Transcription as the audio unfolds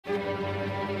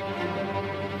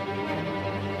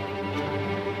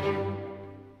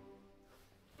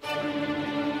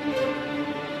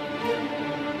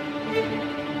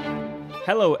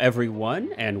Hello,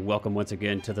 everyone, and welcome once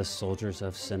again to the Soldiers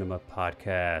of Cinema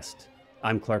podcast.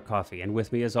 I'm Clark Coffey, and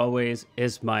with me, as always,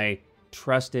 is my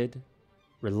trusted,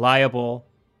 reliable,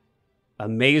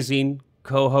 amazing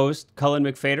co-host, Cullen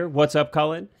McFader. What's up,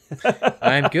 Cullen?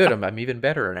 I'm good. I'm even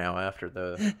better now after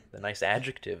the nice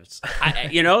adjectives.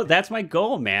 That's my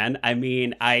goal, man. I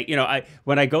mean,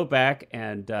 when I go back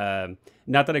and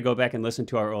not that I go back and listen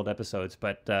to our old episodes,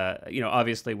 but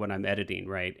obviously when I'm editing,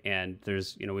 right? And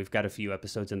there's, we've got a few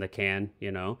episodes in the can,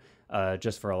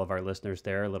 just for all of our listeners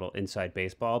there, a little inside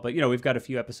baseball. But we've got a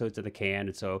few episodes in the can,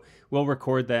 and so we'll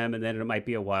record them, and then it might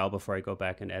be a while before I go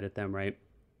back and edit them, right?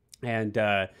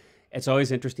 And it's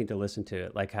always interesting to listen to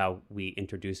it, like how we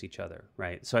introduce each other,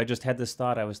 right? So I just had this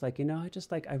thought. I was like, I just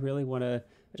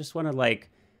want to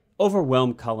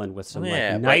overwhelm Cullen with some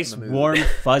nice warm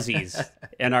fuzzies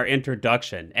in our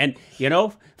introduction. And,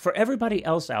 for everybody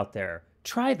else out there,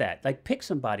 try that. Like, pick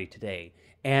somebody today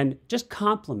and just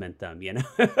compliment them,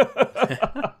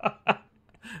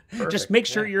 Just make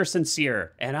sure you're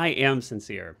sincere. And I am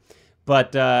sincere.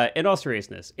 But in all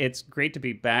seriousness, it's great to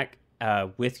be back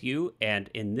with you, and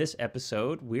in this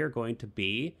episode we are going to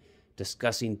be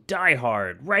discussing Die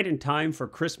Hard right in time for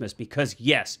Christmas, because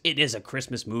yes, it is a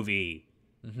Christmas movie.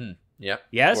 Mm-hmm. Yep.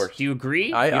 Yes. Do you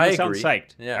agree? I sound agree.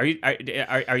 Psyched.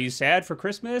 Yeah. Are you sad for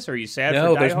Christmas? Or are you sad? No,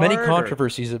 for Die there's Hard, many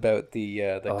controversies about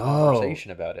the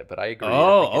conversation about it, but I agree.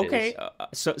 Oh, okay.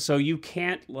 So you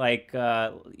can't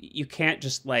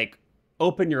just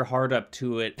open your heart up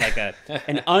to it like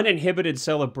an uninhibited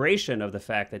celebration of the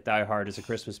fact that Die Hard is a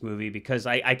Christmas movie, because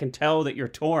I can tell that you're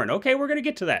torn. Okay, we're going to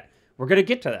get to that.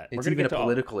 It's even a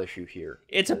political issue here.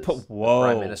 It's the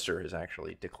Prime Minister has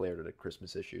actually declared it a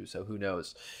Christmas issue, so who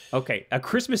knows? Okay, a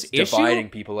Christmas issue? Dividing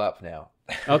people up now.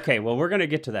 Okay, well, we're going to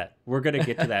get to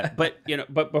that.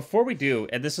 But before we do,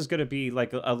 and this is going to be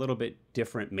like a little bit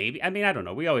different maybe. I mean, I don't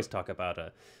know. We always talk about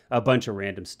a bunch of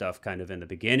random stuff kind of in the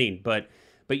beginning, but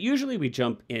usually we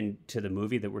jump into the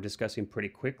movie that we're discussing pretty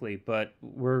quickly. But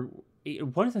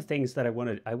one of the things that I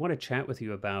want to chat with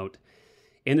you about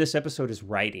in this episode is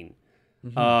writing.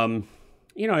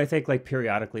 Mm-hmm. I think like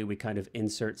periodically we kind of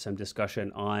insert some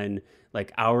discussion on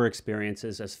like our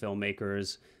experiences as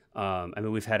filmmakers.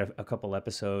 We've had a couple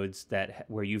episodes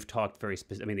where you've talked very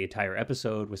the entire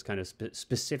episode was kind of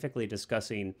specifically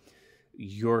discussing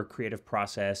your creative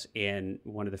process in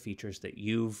one of the features that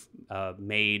you've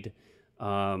made.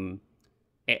 So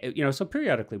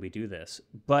periodically we do this,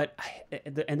 but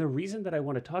the reason that I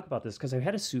want to talk about this, because I've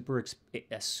had a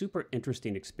super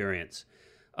interesting experience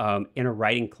in a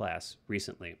writing class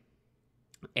recently,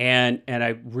 and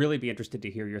I'd really be interested to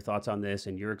hear your thoughts on this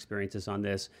and your experiences on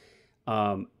this.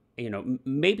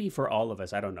 Maybe for all of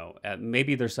us, I don't know.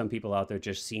 Maybe there's some people out there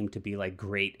just seem to be like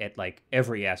great at like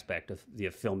every aspect of the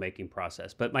filmmaking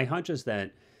process, but my hunch is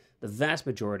that the vast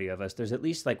majority of us, there's at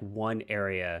least like one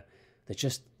area that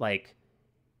just like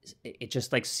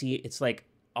it's like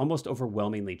almost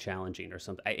overwhelmingly challenging or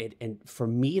something. And for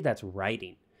me, that's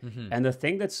writing. Mm-hmm. And the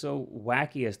thing that's so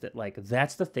wacky is that like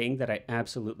that's the thing that I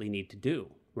absolutely need to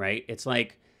do, right? It's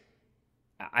like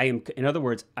in other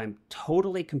words, I'm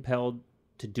totally compelled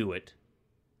to do it.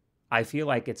 I feel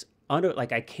like it's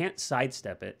like I can't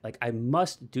sidestep it. Like I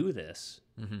must do this.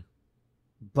 Mm-hmm.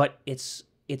 But it's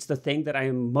the thing that I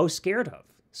am most scared of.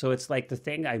 So it's like the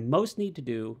thing I most need to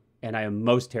do, and I am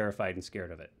most terrified and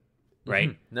scared of it, right?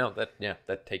 Mm-hmm. No, that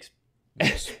makes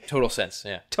total sense.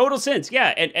 Yeah, total sense. Yeah,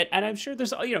 and I'm sure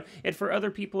there's and for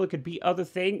other people it could be other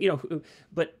thing,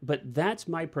 but that's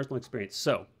my personal experience.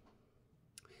 So,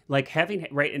 like having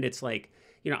right, and it's like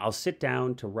I'll sit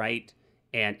down to write,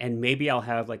 and maybe I'll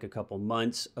have like a couple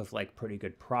months of like pretty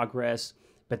good progress,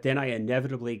 but then I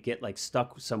inevitably get like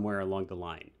stuck somewhere along the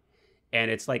line,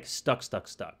 and it's like stuck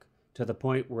to the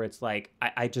point where it's like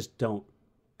I just don't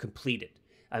complete it.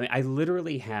 I mean, I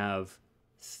literally have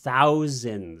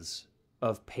thousands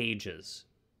of pages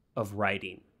of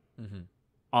writing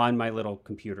on my little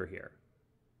computer here.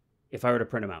 If I were to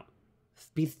print them out,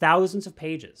 be thousands of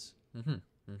pages. Mm-hmm.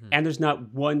 Mm-hmm. And there's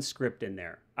not one script in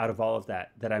there out of all of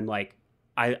that I'm like,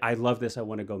 I love this. I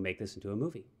want to go make this into a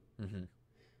movie. Mm-hmm.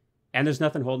 And there's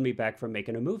nothing holding me back from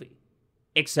making a movie,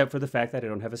 except for the fact that I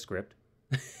don't have a script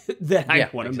that I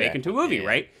want to make into a movie,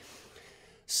 right?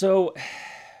 So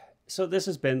this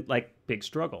has been like big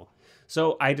struggle.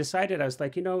 So I decided, I was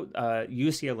like,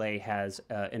 UCLA has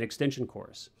an extension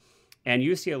course, and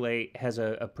UCLA has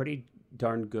a pretty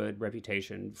darn good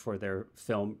reputation for their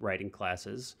film writing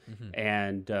classes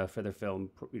and for their film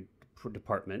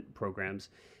department programs.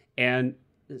 And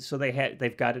so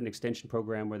they've got an extension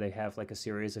program where they have like a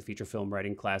series of feature film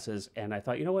writing classes. And I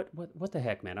thought, what the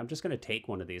heck, man, I'm just going to take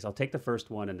one of these. I'll take the first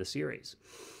one in the series.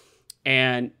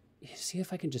 and see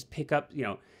if I can just pick up,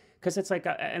 because it's like,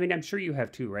 I mean, I'm sure you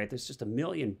have too, right? There's just a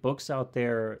million books out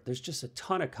there. There's just a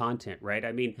ton of content, right?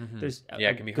 I mean, there's Yeah,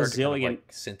 a it can be hard to kind of gazillion. like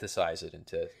synthesize it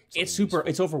into It's something useful.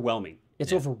 it's overwhelming.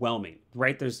 It's Yeah. overwhelming,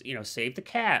 right? There's, Save the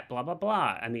Cat, blah, blah,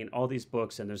 blah. I mean, all these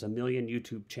books, and there's a million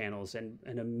YouTube channels and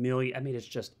a million. I mean,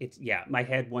 yeah, my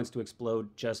head wants to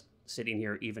explode just sitting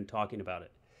here, even talking about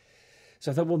it.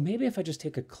 So I thought, well, maybe if I just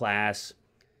take a class,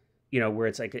 where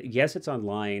it's like, yes, it's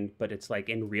online, but it's like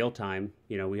in real time.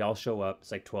 We all show up.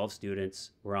 It's like 12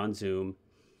 students. We're on Zoom.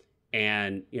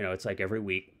 And, it's like every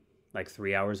week, like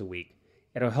 3 hours a week.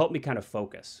 It'll help me kind of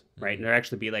focus, right? And there'll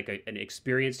actually be like an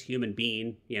experienced human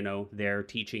being, there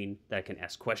teaching that can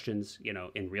ask questions,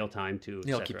 in real time too.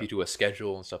 It'll keep you to a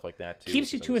schedule and stuff like that too.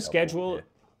 Keeps you So to a it's helpful. schedule.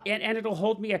 Yeah. And it'll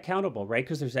hold me accountable, right?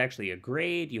 Because there's actually a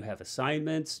grade. You have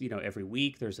assignments, every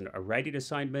week there's a writing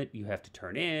assignment you have to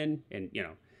turn in. And,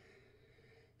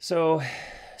 so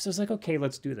it's like, okay,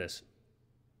 let's do this.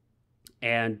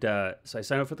 And so I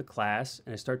sign up for the class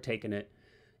and I start taking it.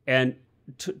 And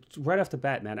right off the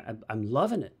bat, man, I'm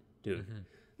loving it, dude.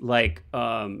 Like,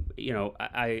 the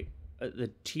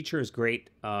teacher is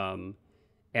great. And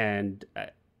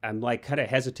I'm like kind of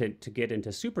hesitant to get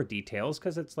into super details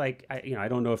because it's like, I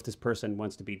don't know if this person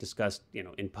wants to be discussed,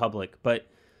 in public, but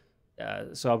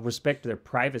so I'll respect their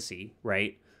privacy,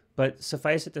 right? But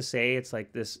suffice it to say, it's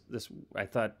like this. I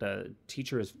thought the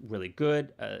teacher is really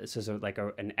good. This is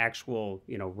an actual,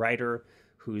 writer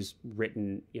who's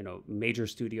written, major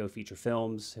studio feature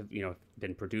films have,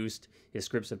 been produced. His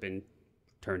scripts have been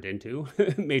turned into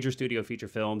major studio feature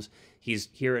films. He's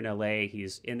here in LA.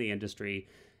 He's in the industry,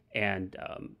 and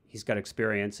he's got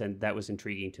experience, and that was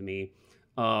intriguing to me.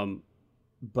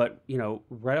 But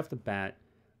right off the bat,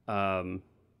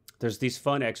 there's these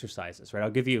fun exercises, right?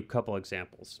 I'll give you a couple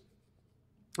examples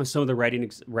of some of the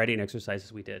writing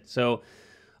exercises we did. So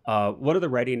one of the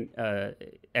writing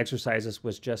exercises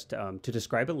was just to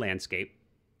describe a landscape,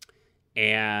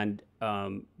 and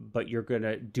but you're going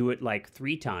to do it like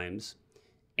 3 times,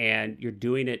 and you're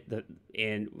doing it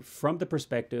from the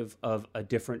perspective of a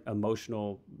different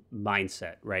emotional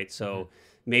mindset, right? So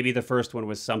maybe the first one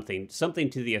was something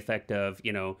to the effect of,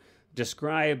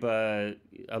 describe a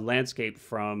landscape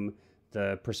from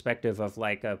the perspective of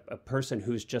like a person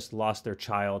who's just lost their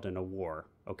child in a war,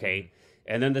 okay?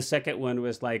 And then the second one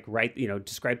was like,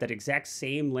 describe that exact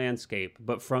same landscape,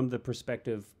 but from the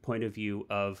point of view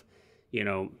of,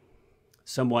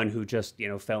 someone who just,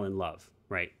 fell in love,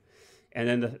 right? And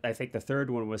then I think the third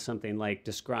one was something like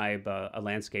describe a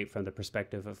landscape from the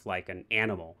perspective of like an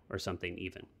animal or something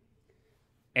even.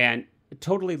 And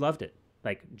totally loved it.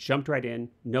 Like jumped right in,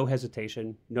 no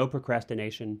hesitation, no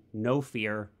procrastination, no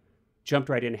fear, jumped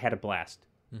right in, had a blast.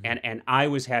 And I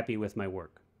was happy with my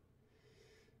work.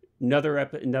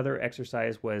 Another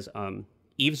exercise was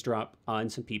eavesdrop on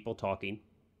some people talking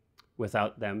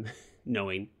without them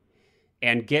knowing,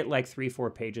 and get like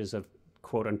 3-4 pages of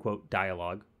quote unquote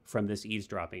dialogue from this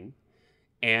eavesdropping,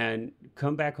 and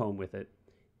come back home with it,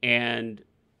 and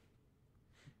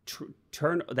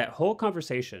turn that whole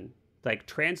conversation, like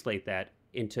translate that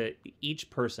into each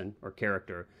person or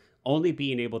character only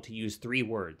being able to use 3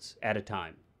 words at a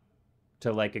time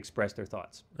to like express their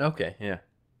thoughts. Okay, yeah.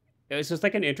 It's just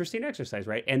like an interesting exercise,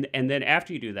 right? And then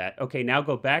after you do that, okay, now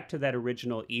go back to that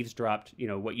original eavesdropped,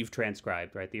 what you've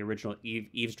transcribed, right? The original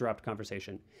eavesdropped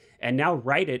conversation, and now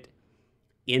write it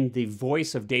in the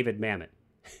voice of David Mamet.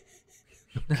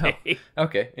 Okay.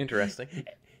 Okay, interesting.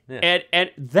 Yeah.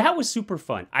 And that was super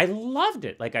fun. I loved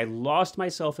it. Like I lost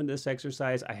myself in this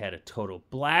exercise. I had a total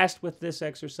blast with this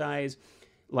exercise.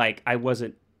 Like I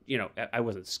wasn't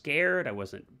scared.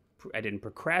 I didn't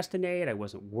procrastinate. I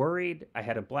wasn't worried. I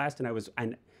had a blast,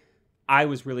 and I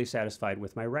was really satisfied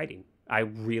with my writing.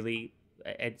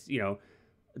 It's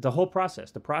the whole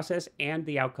process, and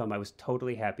the outcome, I was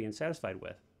totally happy and satisfied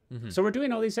with. So we're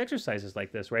doing all these exercises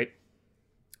like this, right?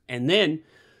 And then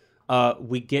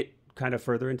we get kind of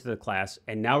further into the class,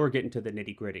 and now we're getting to the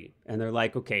nitty gritty. And they're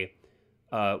like, okay,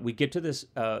 we get to this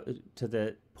to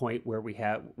the point where we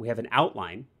have an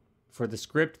outline for the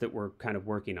script that we're kind of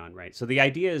working on, right? So the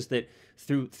idea is that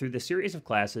through the series of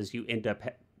classes, you end up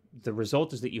the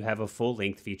result is that you have a full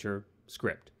length feature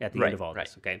script at the end of all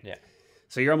this. Okay. Yeah.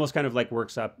 So you're almost kind of like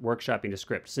workshopping a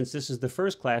script. Since this is the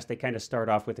first class, they kind of start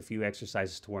off with a few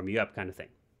exercises to warm you up, kind of thing.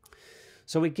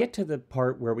 So we get to the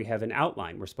part where we have an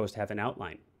outline. We're supposed to have an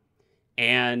outline.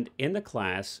 And in the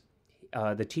class,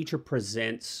 the teacher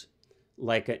presents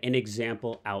like an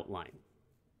example outline.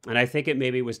 And I think it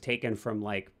maybe was taken from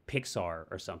like Pixar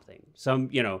or something. Some,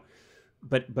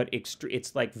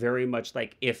 it's like very much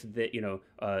like if the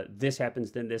this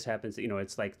happens then this happens,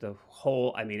 it's like the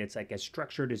whole, I mean, it's like as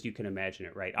structured as you can imagine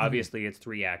it, right? Obviously it's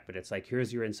 3 act, but it's like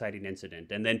here's your inciting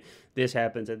incident, and then this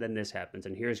happens, and then this happens,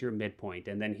 and here's your midpoint,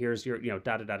 and then here's your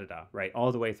da da da da da, right,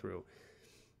 all the way through.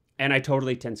 And I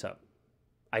totally tense up,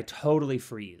 I totally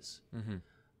freeze,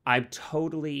 I'm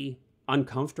totally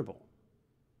uncomfortable,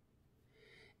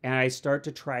 and I start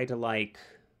to try to like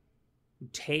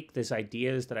take these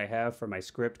ideas that I have for my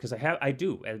script, because I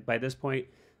do by this point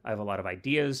I have a lot of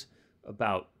ideas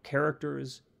about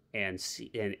characters and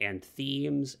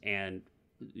themes, and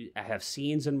I have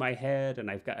scenes in my head, and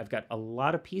I've got a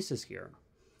lot of pieces here,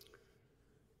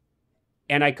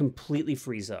 and I completely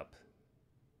freeze up.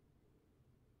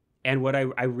 And what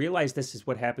I realize, this is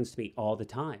what happens to me all the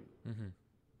time.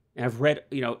 And I've read,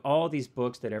 all these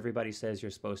books that everybody says you're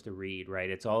supposed to read,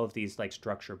 right? It's all of these like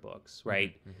structure books,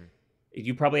 right?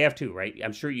 You probably have too, right?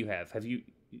 I'm sure you have. Have you?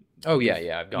 Oh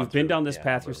yeah. I've gone. You've been down this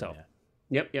path yourself.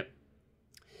 Yeah. Yep.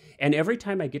 And every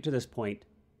time I get to this point,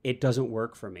 it doesn't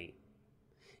work for me,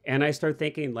 and I start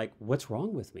thinking like, what's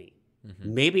wrong with me?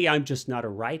 Maybe I'm just not a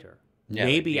writer. Yeah,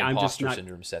 Maybe like the I'm just imposter not.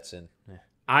 syndrome sets in. Yeah.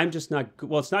 I'm just not good.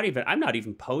 Well, it's not even, I'm not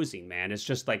even posing, man. It's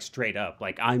just like straight up.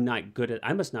 Like I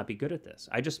must not be good at this.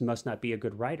 I just must not be a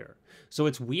good writer. So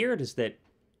it's weird is that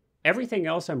everything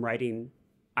else I'm writing,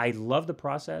 I love the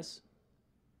process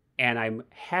and I'm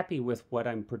happy with what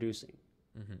I'm producing.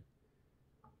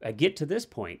 I get to this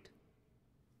point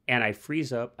and I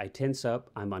freeze up, I tense up,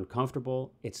 I'm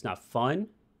uncomfortable. It's not fun.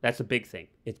 That's a big thing.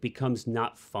 It becomes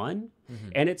not fun.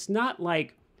 And it's not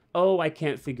like, oh, I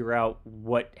can't figure out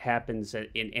what happens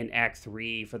in Act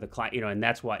 3 for the client, and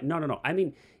that's why. No. I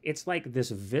mean, it's like this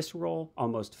visceral,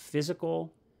 almost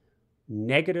physical,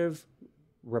 negative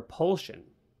repulsion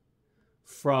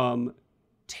from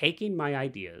taking my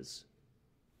ideas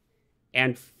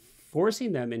and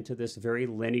forcing them into this very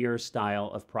linear style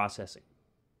of processing.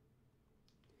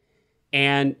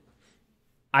 And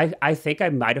I think I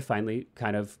might have finally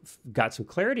kind of got some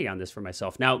clarity on this for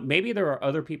myself. Now, maybe there are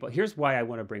other people. Here's why I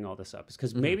want to bring all this up, is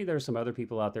because maybe there's some other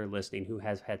people out there listening who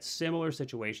has had similar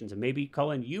situations, and maybe,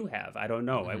 Cullen, you have. I don't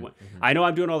know. I know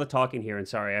I'm doing all the talking here, and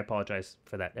sorry, I apologize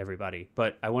for that, everybody.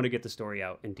 But I want to get the story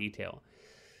out in detail.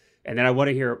 And then I want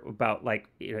to hear about, like,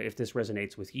 if this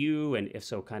resonates with you, and if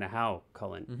so, kind of how,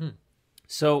 Cullen.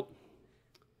 So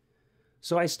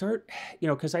I start,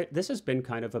 because this has been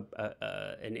kind of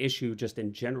an issue just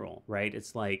in general, right?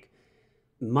 It's like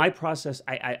my process,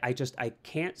 I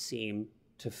can't seem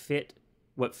to fit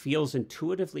what feels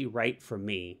intuitively right for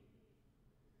me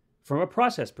from a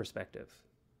process perspective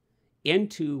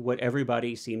into what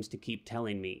everybody seems to keep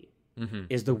telling me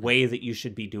is the way that you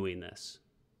should be doing this.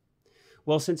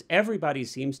 Well, since everybody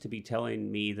seems to be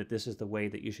telling me that this is the way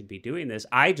that you should be doing this,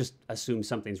 I just assume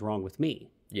something's wrong with me.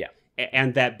 Yeah.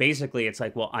 And that basically it's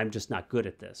like, well, I'm just not good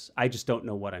at this. I just don't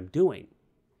know what I'm doing.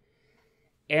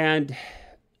 And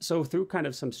so through kind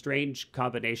of some strange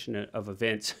combination of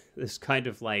events, this kind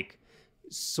of like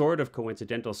sort of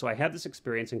coincidental. So I had this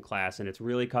experience in class, and it's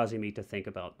really causing me to think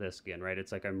about this again, right?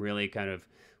 It's like, I'm really kind of,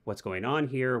 what's going on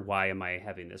here? Why am I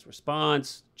having this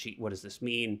response? Gee, what does this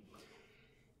mean?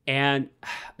 And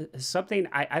something,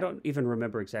 I don't even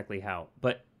remember exactly how,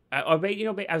 but I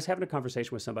was having a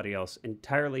conversation with somebody else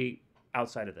entirely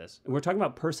outside of this, and we're talking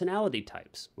about personality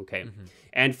types, okay?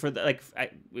 And for the,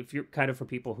 if you're kind of, for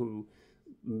people who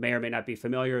may or may not be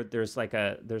familiar, there's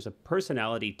a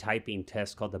personality typing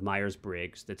test called the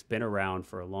Myers-Briggs that's been around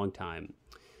for a long time,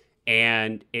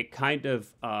 and it kind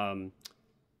of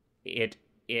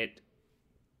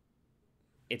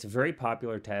it's a very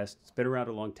popular test. It's been around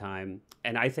a long time,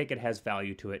 and I think it has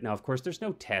value to it. Now, of course, there's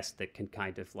no test that can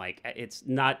kind of like, it's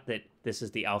not that this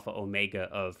is the alpha omega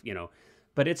of,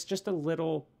 but it's just a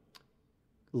little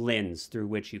lens through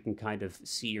which you can kind of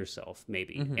see yourself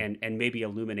maybe, and maybe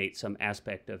illuminate some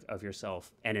aspect of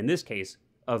yourself. And in this case,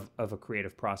 of a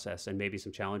creative process, and maybe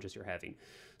some challenges you're having.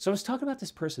 So I was talking about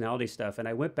this personality stuff, and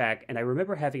I went back, and I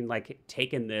remember having like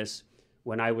taken this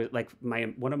when I was like,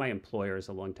 one of my employers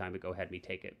a long time ago had me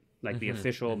take it, like the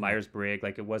official Myers-Briggs,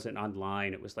 like it wasn't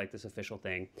online. It was like this official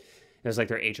thing. It was like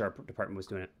their HR department was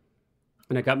doing it.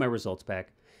 And I got my results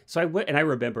back. So I went, and I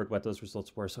remembered what those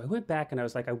results were. So I went back and I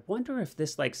was like, I wonder if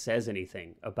this like says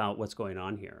anything about what's going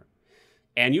on here.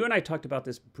 And you and I talked about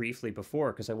this briefly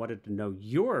before, because I wanted to know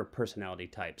your personality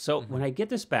type. So when I get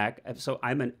this back, so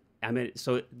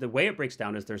so the way it breaks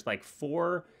down is there's like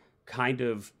 4 kind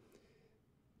of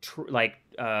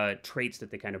traits that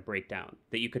they kind of break down,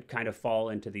 that you could kind of fall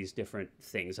into these different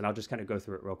things. And I'll just kind of go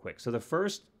through it real quick. So the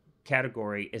first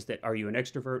category is that, are you an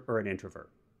extrovert or an introvert?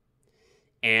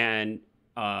 And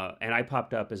and I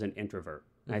popped up as an introvert.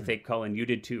 I think, Colin, you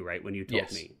did too, right? When you told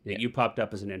Yes. me that you popped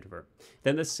up as an introvert.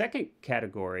 Then the second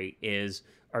category is,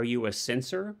 are you a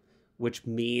sensor? Which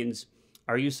means,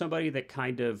 are you somebody that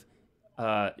kind of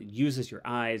uses your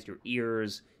eyes, your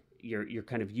ears, your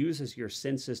kind of uses your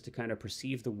senses to kind of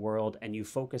perceive the world, and you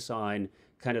focus on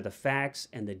kind of the facts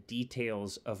and the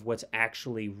details of what's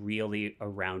actually really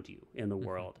around you in the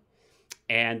world.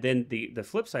 And then the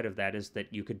flip side of that is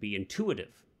that you could be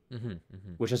intuitive,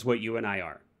 which is what you and I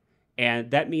are.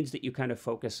 And that means that you kind of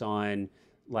focus on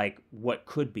like what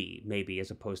could be maybe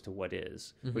as opposed to what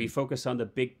is, where you focus on the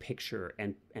big picture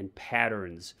and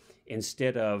patterns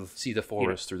instead of see the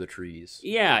forest through the trees.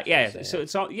 Yeah. So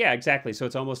it's all, exactly. So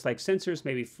it's almost like sensors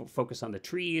maybe focus on the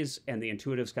trees and the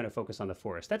intuitives kind of focus on the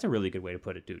forest. That's a really good way to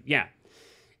put it, dude. Yeah.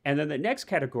 And then the next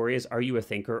category is, are you a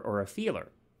thinker or a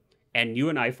feeler? And you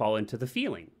and I fall into the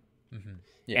feeling.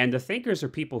 And the thinkers are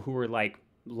people who are like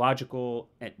logical,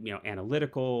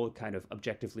 analytical, kind of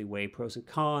objectively weigh pros and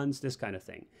cons, this kind of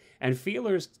thing. And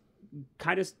feelers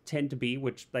kind of tend to be,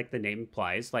 which like the name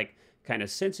implies, like kind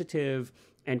of sensitive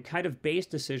and kind of base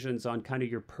decisions on kind of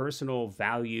your personal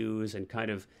values and kind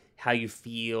of how you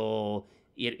feel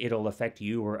it'll affect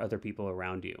you or other people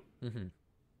around you.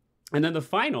 And then the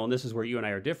final, and this is where you and I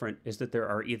are different, is that there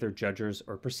are either judgers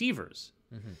or perceivers.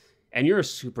 And you're a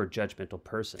super judgmental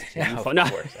person. So Yeah, of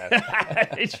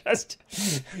course.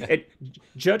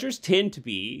 Judgers tend to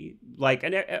be like,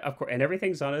 and of course, and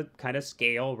everything's on a kind of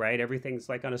scale, right? Everything's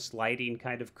like on a sliding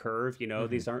kind of curve.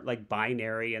 These aren't like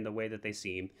binary in the way that they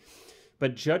seem.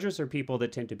 But judges are people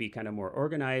that tend to be kind of more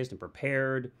organized and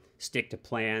prepared, stick to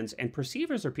plans, and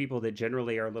perceivers are people that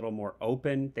generally are a little more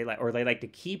open. They like to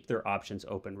keep their options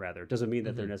open. Rather, it doesn't mean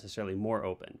that they're necessarily more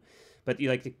open. But you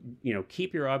like to,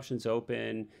 keep your options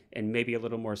open and maybe a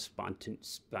little more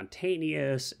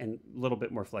spontaneous and a little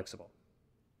bit more flexible.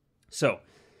 So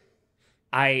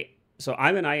I'm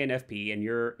an INFP and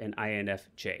you're an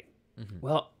INFJ.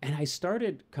 Well, and I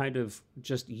started kind of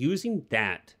just using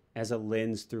that as a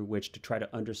lens through which to try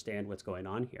to understand what's going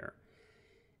on here.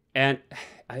 And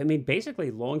I mean,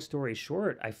 basically, long story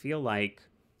short, I feel like,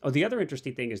 the other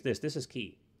interesting thing is this is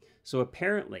key. So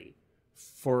apparently,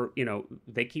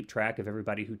 they keep track of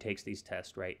everybody who takes these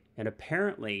tests, right? And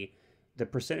apparently the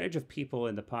percentage of people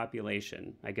in the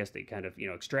population, I guess they kind of,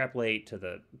 extrapolate to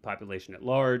the population at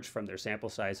large from their sample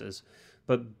sizes,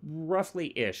 but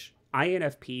roughly-ish,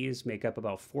 INFPs make up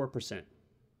about 4%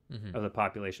 of the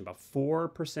population, about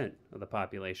 4% of the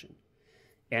population.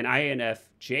 And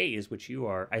INFJs, which you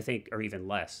are, I think, are even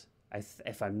less.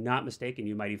 If I'm not mistaken,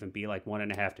 you might even be like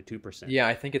 1.5 to 2%. Yeah,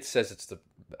 I think it says it's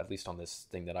at least on this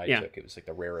thing that I took, it was like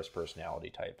the rarest personality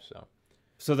type.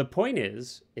 So the point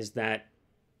is that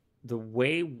the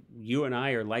way you and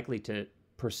I are likely to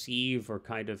perceive or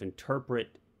kind of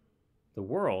interpret the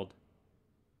world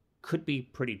could be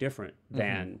pretty different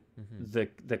than the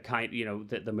kind,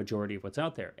 the majority of what's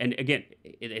out there. And again,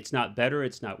 it's not better,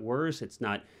 it's not worse, it's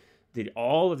not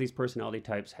all of these personality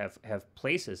types have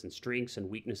places and strengths and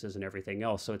weaknesses and everything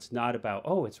else. So it's not about,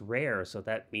 it's rare, so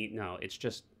that means, no, it's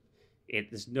just,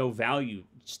 there's no value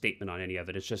statement on any of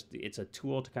it. It's a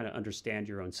tool to kind of understand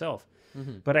your own self.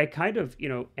 But I kind of,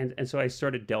 and so I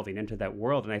started delving into that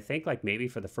world. And I think like maybe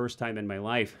for the first time in my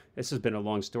life, this has been a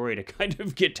long story to kind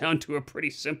of get down to a pretty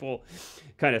simple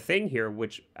kind of thing here,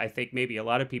 which I think maybe a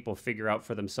lot of people figure out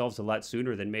for themselves a lot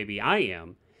sooner than maybe I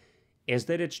am, is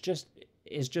that it's just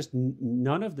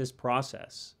none of this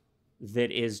process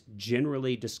that is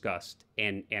generally discussed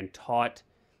and taught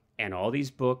and all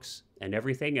these books and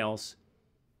everything else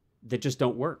that just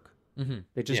don't work.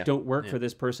 They just don't work for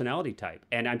this personality type.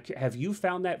 And have you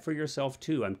found that for yourself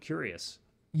too? I'm curious.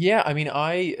 Yeah, I mean,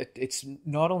 it's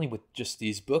not only with just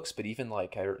these books, but even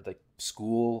like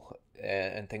school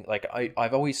and things. Like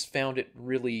I've always found it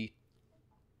really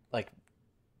like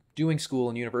doing school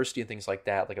and university and things like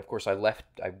that. Like, of course, I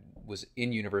was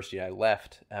in university, I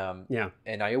left.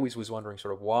 And I always was wondering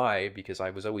sort of why, because I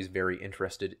was always very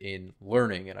interested in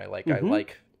learning, and I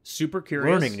like super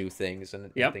curious, learning new things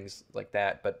and things like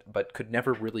that, but could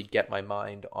never really get my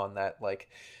mind on that, like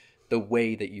the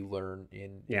way that you learn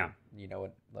in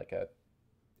like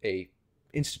a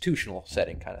institutional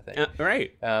setting kind of thing.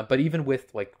 Right. But even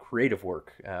with like creative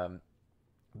work,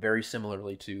 very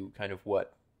similarly to kind of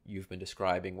what you've been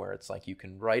describing, where it's like you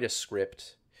can write a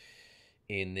script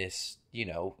in this,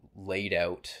 laid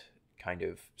out kind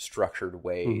of structured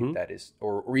way that is,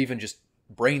 or even just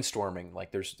brainstorming.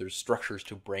 Like there's structures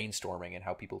to brainstorming and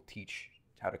how people teach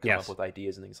how to come up with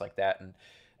ideas and things like that. And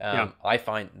I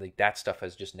find like that stuff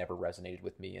has just never resonated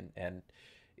with me. And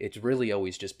it's really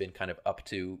always just been kind of up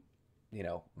to,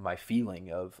 my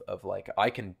feeling of like,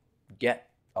 I can get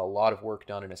a lot of work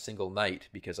done in a single night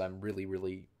because I'm really,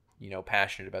 really,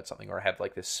 passionate about something, or I have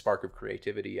like this spark of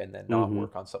creativity, and then not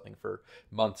work on something for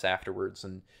months afterwards.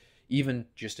 And even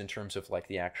just in terms of like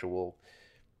the actual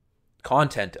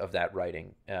content of that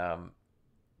writing,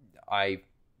 I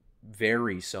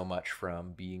vary so much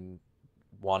from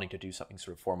wanting to do something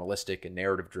sort of formalistic and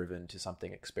narrative driven to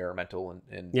something experimental,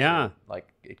 and like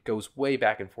it goes way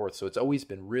back and forth. So it's always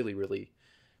been really, really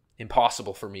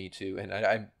impossible for me to, and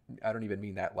I don't even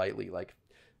mean that lightly, like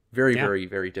very, very,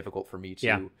 very difficult for me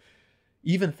to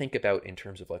even think about in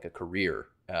terms of like a career.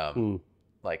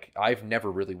 Like I've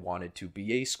never really wanted to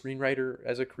be a screenwriter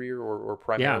as a career, or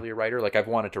primarily a writer. Like I've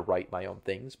wanted to write my own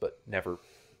things, but never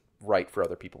write for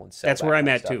other people and sell. That's where I'm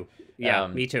at too. Yeah,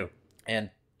 me too. And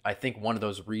I think one of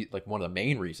those one of the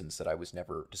main reasons that I was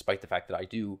never, despite the fact that I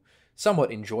do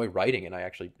somewhat enjoy writing and I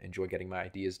actually enjoy getting my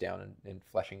ideas down and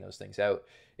fleshing those things out,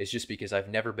 is just because I've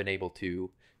never been able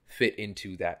to fit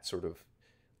into that sort of,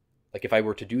 like if I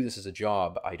were to do this as a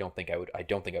job, I don't think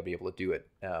I'd be able to do it.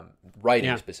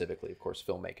 Writing specifically, of course,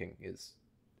 filmmaking is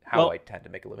how I tend to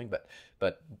make a living,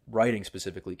 but writing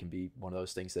specifically can be one of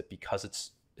those things that, because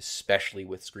it's, especially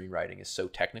with screenwriting, is so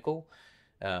technical,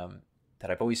 that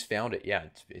I've always found it,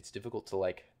 it's difficult to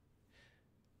like,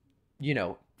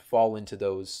 fall into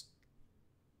those,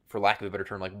 for lack of a better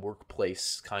term, like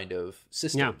workplace kind of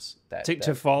systems.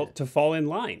 To fall in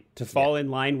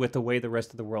line with the way the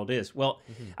rest of the world is. Well,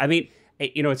 I mean,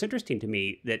 it's interesting to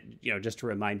me that, just to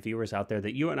remind viewers out there,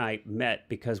 that you and I met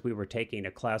because we were taking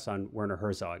a class on Werner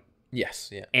Herzog. Yes,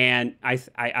 yeah. And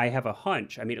I have a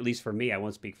hunch, I mean, at least for me, I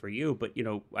won't speak for you, but,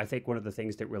 I think one of the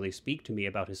things that really speak to me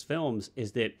about his films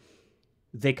is that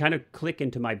they kind of click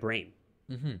into my brain.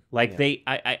 Like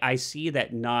I see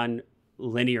that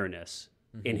non-linearness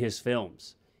in his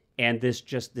films, and this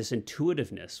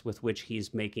intuitiveness with which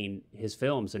he's making his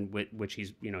films, and which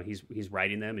he's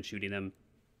writing them and shooting them.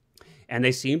 And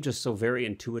they seem just so very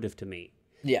intuitive to me.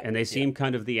 Yeah. And they seem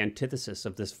kind of the antithesis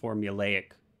of this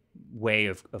formulaic way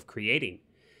of creating.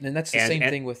 And that's the same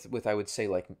thing with I would say,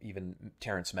 like, even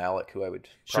Terrence Malick, who I would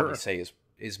probably say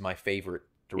is my favorite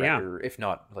director, if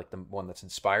not like the one that's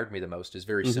inspired me the most, is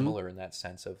very similar in that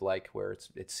sense of like, where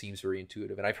it seems very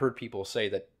intuitive. And I've heard people say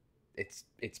that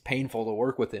it's painful to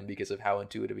work with him because of how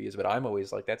intuitive he is, but I'm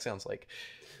always like, that sounds like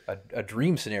a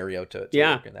dream scenario to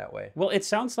work in that way. Well, it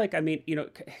sounds like, I mean,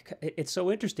 it's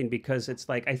so interesting because it's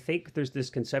like, I think there's this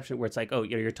conception where it's like, oh,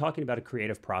 you're talking about a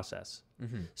creative process.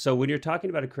 So when you're talking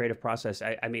about a creative process,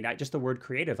 I mean, just the word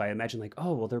creative, I imagine like,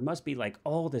 oh, well, there must be like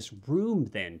all this room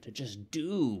then to just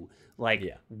do like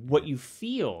what you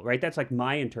feel, right? That's like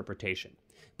my interpretation.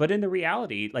 But in the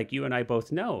reality, like you and I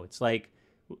both know, it's like,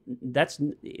 that's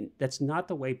not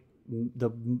the way the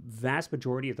vast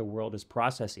majority of the world is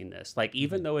processing this. Like,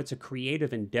 even though it's a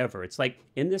creative endeavor, it's like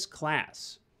in this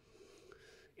class,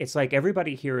 it's like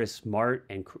everybody here is smart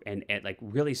and like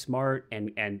really smart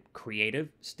and creative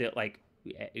still, like,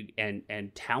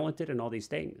 and talented and all these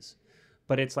things.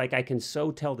 But it's like, I can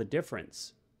so tell the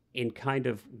difference in kind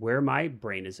of where my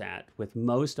brain is at with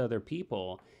most other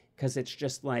people, because it's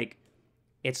just like,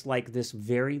 it's like this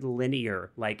very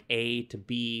linear, like A to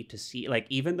B to C. Like,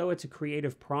 even though it's a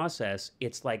creative process,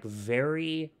 it's like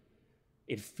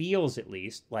it feels at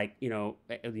least like,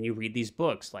 when you read these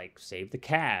books, like Save the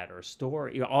Cat or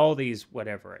Story, all these,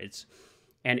 whatever.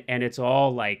 And it's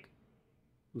all like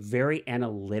very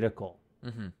analytical,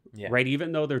 right?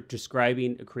 Even though they're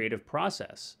describing a creative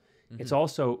process, it's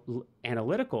also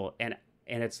analytical. And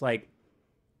it's like,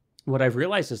 what I've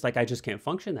realized is like, I just can't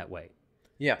function that way.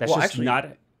 Yeah, that's just actually,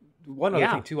 not. One other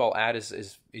thing too I'll add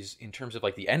is in terms of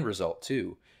like the end result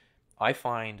too. I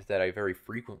find that I very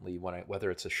frequently,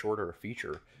 whether it's a short or a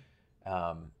feature,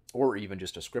 or even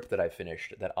just a script that I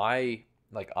finished, that I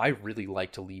really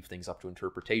like to leave things up to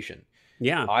interpretation.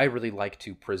 Yeah, I really like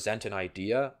to present an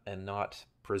idea and not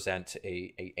present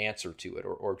a answer to it,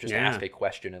 or just ask a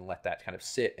question and let that kind of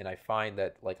sit. And I find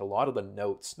that like a lot of the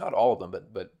notes, not all of them,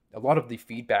 but a lot of the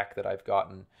feedback that I've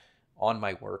gotten on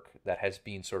my work that has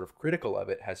been sort of critical of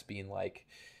it has been like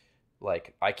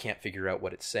I can't figure out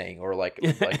what it's saying, or like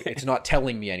it's not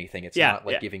telling me anything. It's not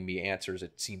like giving me answers.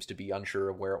 It seems to be unsure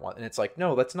of where it wants. And it's like,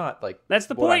 no, that's not like that's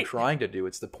the what point. I'm trying to do.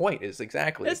 It's the point is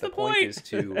exactly. That's the point is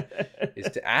to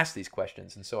ask these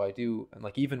questions. And so I do, and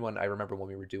like even when I remember when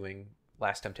we were doing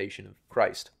Last Temptation of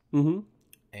Christ,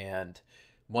 and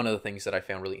one of the things that I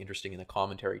found really interesting in the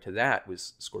commentary to that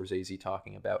was Scorsese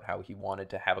talking about how he wanted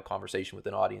to have a conversation with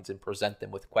an audience and present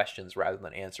them with questions rather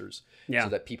than answers, so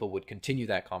that people would continue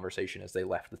that conversation as they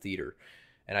left the theater.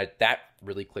 And that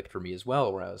really clicked for me as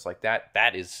well, where I was like, that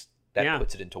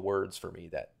puts it into words for me,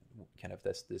 that kind of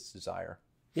this desire.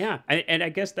 Yeah, and I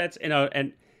guess that's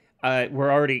and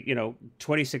we're already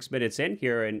 26 minutes in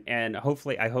here, and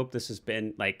hopefully I hope this has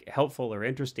been like helpful or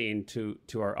interesting to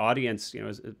our audience.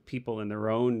 As people in their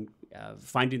own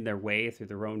finding their way through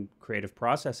their own creative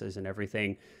processes and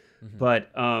everything. Mm-hmm.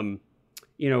 But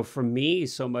for me,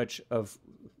 so much of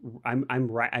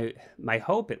my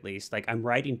hope, at least, like I'm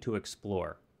writing to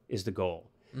explore is the goal.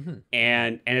 Mm-hmm.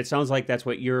 And it sounds like that's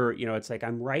what you're, it's like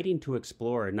I'm writing to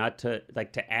explore, not to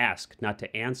like to ask, not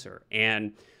to answer.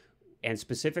 And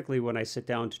specifically when I sit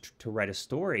down to write a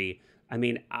story, I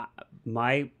mean,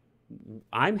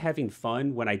 I'm having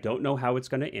fun when I don't know how it's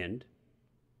going to end.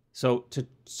 So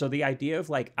the idea of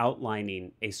like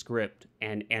outlining a script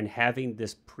and having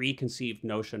this preconceived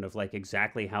notion of like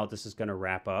exactly how this is going to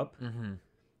wrap up, mm-hmm.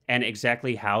 and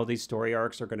exactly how these story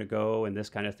arcs are going to go and this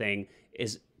kind of thing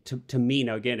is to me,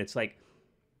 now again, it's like,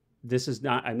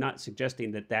 I'm not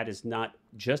suggesting that is not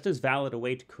just as valid a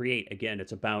way to create. Again,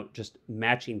 it's about just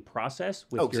matching process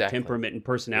with your temperament and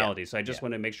personality. So I just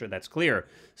want to make sure that's clear.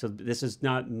 So this is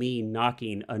not me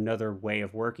knocking another way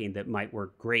of working that might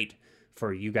work great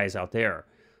for you guys out there.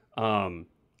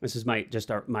 This is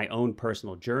my own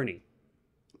personal journey.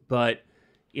 But,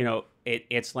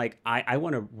 it's like I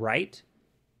want to write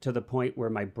to the point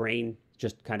where my brain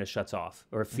just kind of shuts off,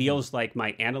 or feels mm-hmm. like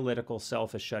my analytical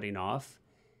self is shutting off,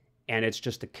 and it's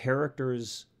just the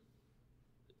characters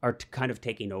are kind of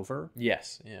taking over.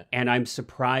 Yes, yeah. And I'm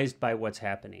surprised by what's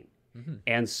happening. Mm-hmm.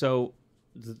 And so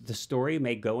the story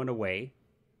may go in a way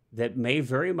that may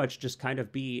very much just kind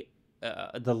of be,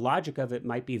 the logic of it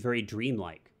might be very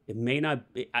dreamlike. It may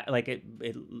not be,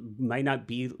 it might not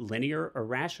be linear or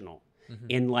rational mm-hmm.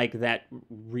 in like that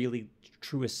really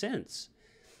truest sense.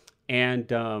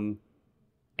 And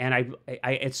I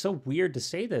it's so weird to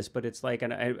say this, but it's like,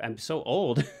 and I'm so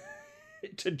old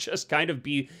to just kind of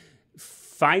be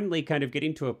finally kind of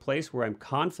getting to a place where I'm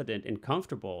confident and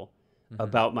comfortable mm-hmm.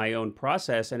 about my own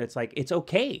process. And it's like, it's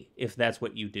okay if that's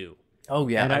what you do. Oh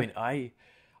yeah. And I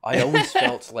always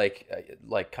felt like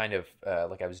kind of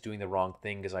like I was doing the wrong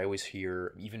thing, because I always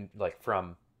hear, even like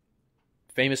from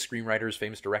famous screenwriters,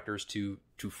 famous directors to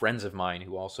friends of mine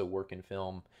who also work in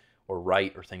film or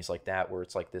write or things like that, where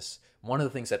it's like this, one of the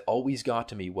things that always got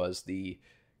to me was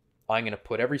I'm going to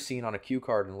put every scene on a cue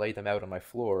card and lay them out on my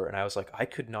floor. And I was like, I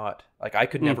could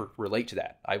never relate to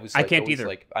that. I can't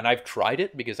either. And I've tried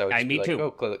it because I was too.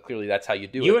 Oh, clearly that's how you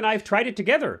do it. You and I have tried it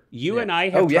together. And I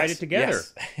have tried it together.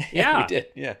 Yes. Yeah. We did.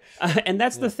 Yeah. And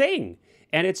that's the thing.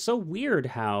 And it's so weird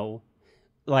how,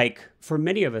 like, for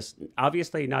many of us,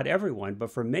 obviously not everyone,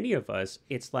 but for many of us,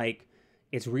 it's like,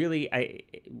 it's really,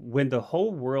 when the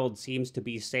whole world seems to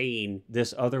be saying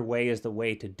this other way is the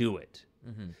way to do it.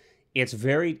 Mm-hmm. It's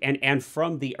very, and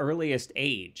from the earliest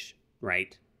age,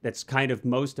 right? That's kind of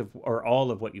most of, or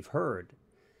all of what you've heard.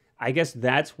 I guess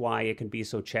that's why it can be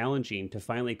so challenging to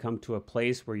finally come to a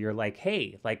place where you're like,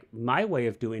 hey, like my way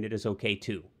of doing it is okay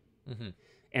too. Mm-hmm.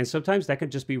 And sometimes that can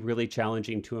just be really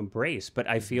challenging to embrace. But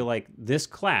I feel like this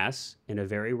class, in a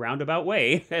very roundabout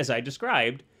way, as I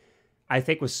described, I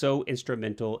think was so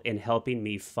instrumental in helping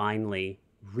me finally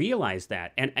realize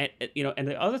that. And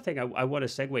the other thing I want to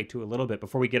segue to a little bit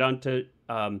before we get on to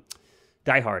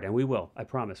Die Hard, and we will, I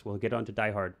promise, we'll get on to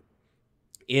Die Hard,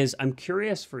 is I'm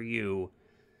curious for you,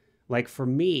 like for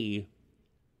me,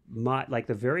 like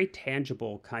the very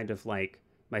tangible kind of like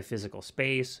my physical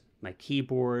space, my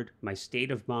keyboard, my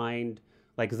state of mind,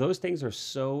 like those things are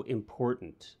so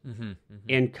important mm-hmm, mm-hmm.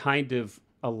 in kind of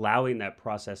allowing that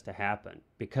process to happen,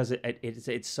 because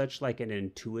it's such like an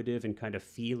intuitive and kind of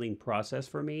feeling process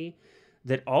for me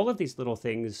that all of these little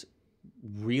things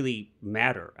really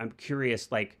matter. I'm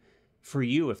curious, like for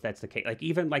you, if that's the case, like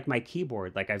even like my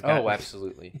keyboard, like I've got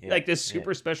absolutely yeah. like this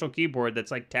super special keyboard that's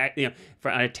like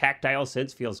for a tactile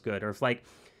sense feels good, or if like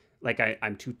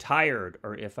I'm too tired,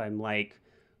 or if I'm like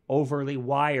overly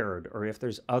wired, or if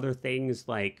there's other things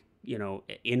like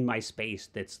in my space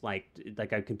that's like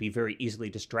I can be very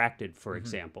easily distracted, for mm-hmm.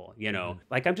 example, mm-hmm.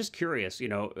 like I'm just curious,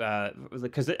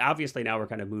 because obviously now we're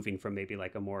kind of moving from maybe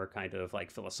like a more kind of like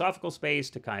philosophical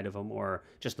space to kind of a more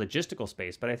just logistical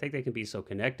space, but I think they can be so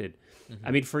connected. Mm-hmm.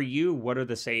 I mean, for you, what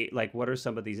are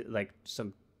some of these, like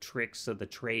some tricks of the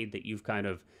trade that you've kind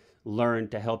of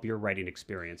learned to help your writing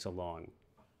experience along?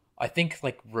 I think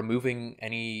like removing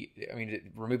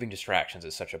distractions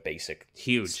is such a basic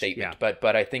huge statement, yeah.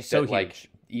 but I think so that like huge.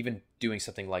 Even doing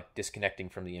something like disconnecting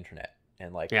from the internet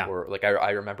and like, yeah. or like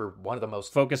I remember one of the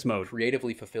most focus mode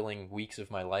creatively fulfilling weeks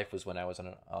of my life was when I was on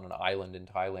an island in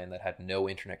Thailand that had no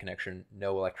internet connection,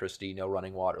 no electricity, no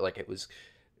running water. Like it was,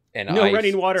 and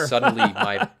running water. Suddenly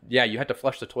you had to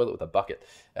flush the toilet with a bucket.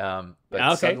 But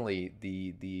okay. Suddenly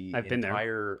the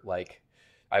entire like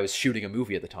I was shooting a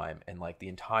movie at the time, and like the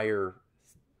entire,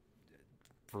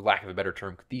 for lack of a better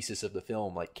term, thesis of the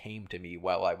film like came to me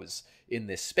while I was in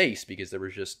this space, because there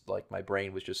was just like my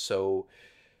brain was just so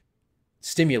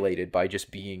stimulated by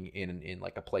just being in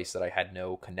like a place that I had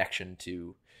no connection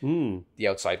to the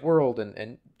outside world,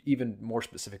 and even more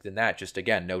specific than that, just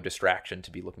again, no distraction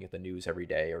to be looking at the news every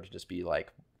day, or to just be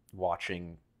like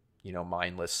watching, you know,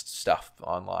 mindless stuff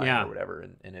online or whatever.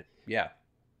 And it,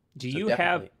 Do you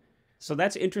have, so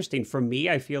that's interesting. For me,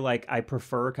 I feel like I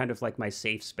prefer kind of like my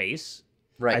safe space.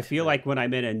 Right. I feel like when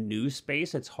I'm in a new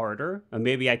space, it's harder.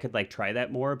 Maybe I could like try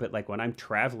that more, but like when I'm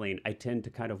traveling, I tend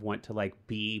to kind of want to like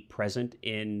be present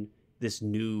in this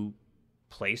new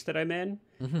place that I'm in,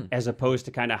 as opposed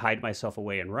to kind of hide myself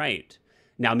away and write.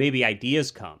 Now, maybe ideas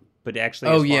come, but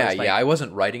actually, I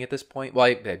wasn't writing at this point. Well,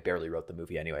 I barely wrote the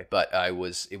movie anyway, but it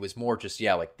was more just,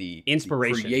 like the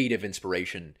inspiration, the creative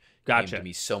inspiration came to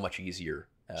me so much easier.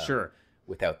 Sure.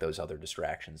 Without those other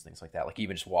distractions, things like that. Like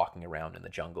even just walking around in the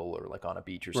jungle or like on a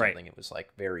beach or something, it was like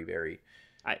very, very...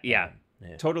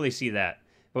 Totally see that.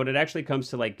 But when it actually comes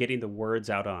to like getting the words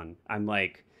out on, I'm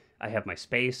like, I have my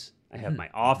space, I have my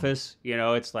office, you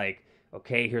know, it's like,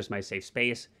 okay, here's my safe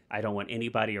space. I don't want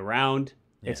anybody around.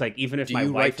 Yeah. It's like, even if my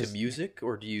wife write to music,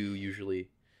 or do you usually...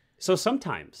 So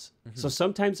sometimes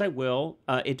I will.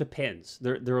 It depends.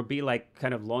 There will be like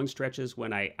kind of long stretches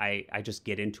when I just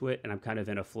get into it and I'm kind of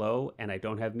in a flow and I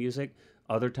don't have music.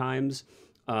 Other times,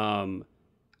 I'll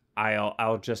have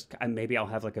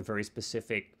like a very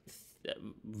specific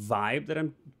vibe that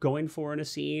I'm going for in a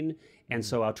scene, and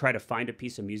so I'll try to find a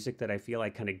piece of music that I feel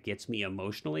like kind of gets me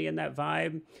emotionally in that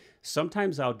vibe.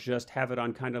 Sometimes I'll just have it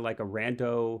on kind of like a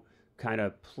rando kind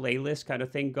of playlist kind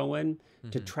of thing going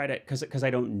to try to, because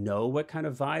I don't know what kind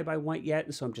of vibe I want yet,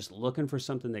 and so I'm just looking for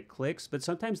something that clicks. But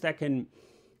sometimes that can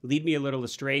lead me a little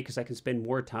astray, because I can spend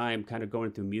more time kind of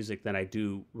going through music than I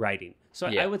do writing. So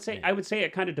I would say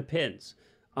it kind of depends.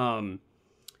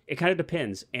 It kind of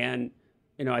depends, and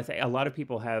you know, I think a lot of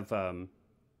people have, and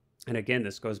again,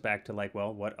 this goes back to like,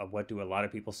 well, what do a lot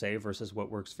of people say versus what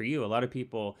works for you? A lot of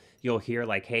people, you'll hear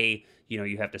like, hey, you know,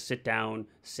 you have to sit down,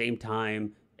 same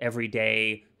time, every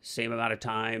day, same amount of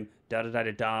time,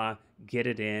 get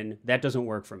it in. That doesn't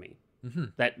work for me.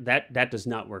 That does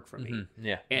not work for me.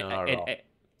 Yeah, not at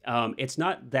all. It's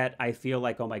not that I feel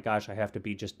like, oh my gosh, I have to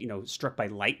be just, you know, struck by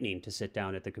lightning to sit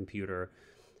down at the computer,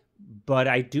 but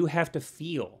I do have to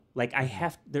feel like I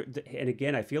have, and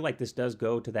again, I feel like this does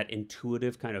go to that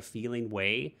intuitive kind of feeling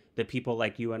way that people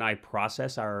like you and I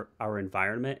process our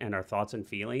environment and our thoughts and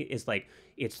feeling. Is like,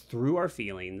 it's through our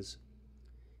feelings,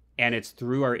 and it's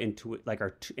through our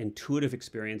intuitive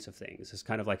experience of things. It's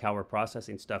kind of like how we're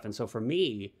processing stuff. And so for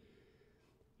me,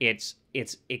 it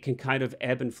can kind of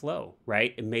ebb and flow,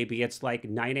 right? And maybe it's like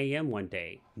 9 a.m. one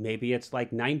day. Maybe it's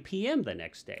like 9 p.m. the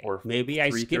next day. Or maybe I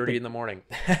skip 3:30 in the morning.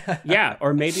 Yeah,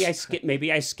 or maybe I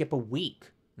skip a week,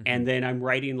 and then I'm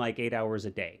writing like 8 hours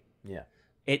a day. Yeah.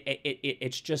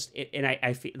 It's just, and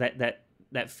I feel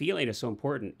that feeling is so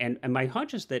important. And my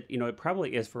hunch is that, you know, it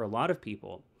probably is for a lot of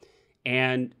people.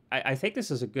 And I think this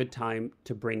is a good time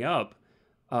to bring up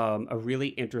a really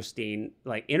interesting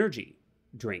like energy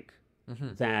drink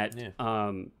that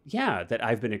that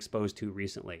I've been exposed to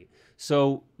recently.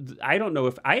 So I don't know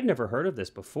if I'd never heard of this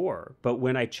before, but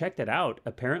when I checked it out,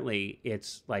 apparently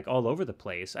it's like all over the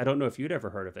place. I don't know if you'd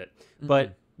ever heard of it,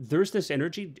 but there's this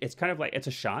energy. It's kind of like, it's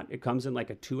a shot. It comes in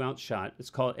like a 2-ounce shot.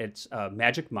 It's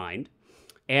Magic Mind,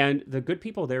 and the good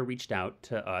people there reached out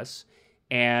to us,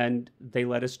 and they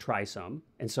let us try some.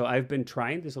 And so I've been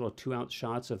trying these little 2-ounce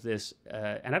shots of this,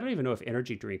 and I don't even know if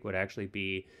energy drink would actually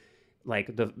be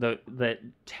like the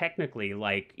technically,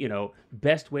 like, you know,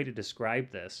 best way to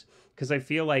describe this, because I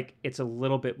feel like it's a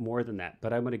little bit more than that,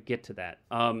 but I'm going to get to that.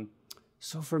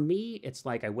 So for me, it's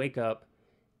like I wake up,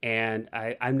 and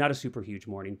I'm not a super huge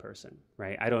morning person,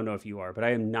 right? I don't know if you are, but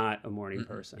I am not a morning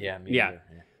person. Yeah, me either.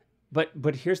 Yeah.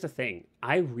 But here's the thing.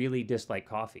 I really dislike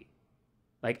coffee.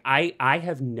 Like I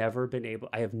have never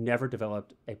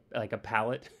developed a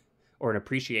palate or an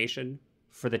appreciation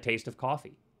for the taste of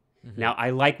coffee. Now, I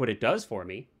like what it does for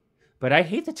me, but I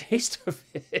hate the taste of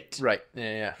it. Right.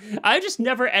 Yeah. I just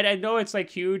never, and I know it's like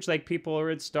huge, like people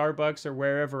are at Starbucks or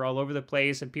wherever all over the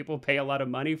place, and people pay a lot of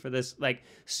money for this like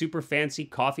super fancy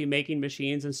coffee making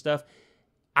machines and stuff.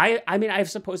 I mean,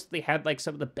 I've supposedly had like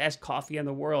some of the best coffee in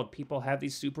the world. People have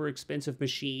these super expensive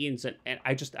machines, and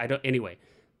I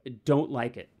don't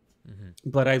like it,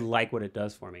 but I like what it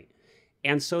does for me.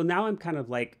 And so now I'm kind of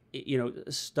like,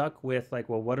 stuck with like,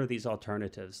 well, what are these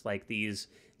alternatives? Like these,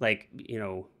 like,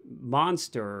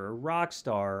 Monster or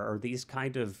Rockstar or these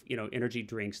kind of, energy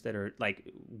drinks that are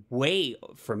like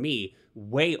for me,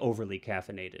 way overly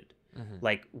caffeinated,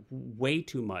 like way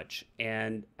too much.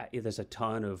 And there's a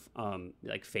ton of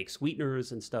like fake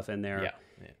sweeteners and stuff in there. Yeah.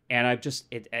 And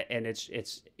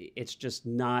it's just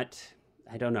not,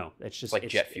 I don't know. It's just like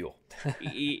jet fuel.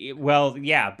 Well,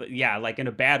 yeah, but yeah, like in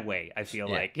a bad way, I feel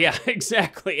like. Yeah,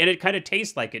 exactly. And it kind of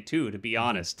tastes like it too, to be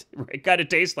honest. It kind of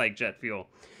tastes like jet fuel.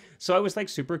 So I was like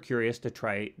super curious to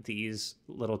try these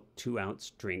little 2-ounce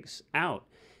drinks out.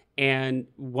 And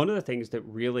one of the things that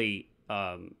really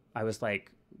I was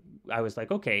like,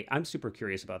 okay, I'm super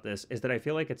curious about this, is that I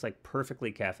feel like it's like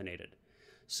perfectly caffeinated.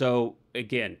 So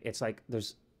again, it's like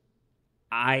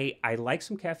I like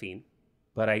some caffeine,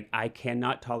 but I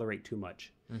cannot tolerate too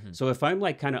much. So if I'm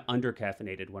like kind of under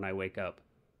caffeinated when I wake up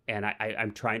and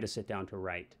I'm trying to sit down to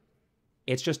write,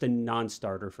 it's just a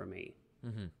non-starter for me.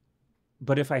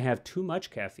 But if I have too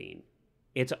much caffeine,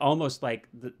 it's almost like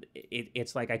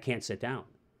it's like I can't sit down.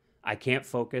 I can't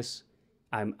focus.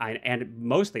 And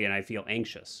I feel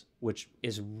anxious, which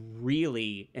is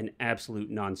really an absolute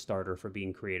non-starter for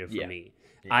being creative for me.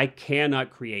 Yeah. I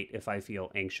cannot create if I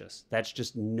feel anxious. That's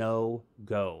just no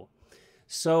go.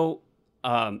 So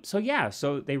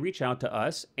they reach out to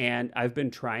us, and I've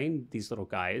been trying these little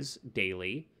guys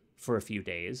daily for a few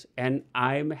days, and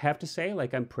I have to say,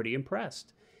 like, I'm pretty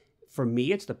impressed. For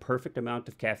me, it's the perfect amount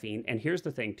of caffeine. And here's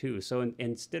the thing, too. So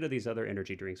instead of these other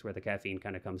energy drinks where the caffeine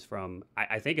kind of comes from,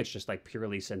 I think it's just like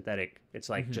purely synthetic. It's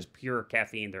like just pure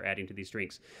caffeine they're adding to these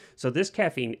drinks. So this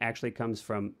caffeine actually comes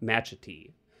from matcha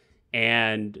tea.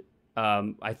 And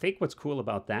I think what's cool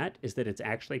about that is that it's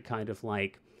actually kind of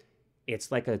like,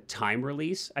 it's like a time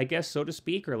release, I guess, so to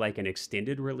speak, or like an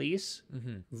extended release,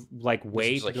 like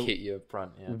way to hit you up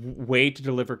front, way to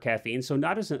deliver caffeine. So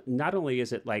not only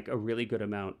is it like a really good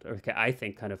amount, or I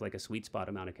think kind of like a sweet spot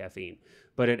amount of caffeine,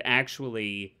 but it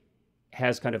actually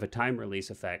has kind of a time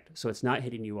release effect. So it's not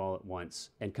hitting you all at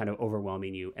once and kind of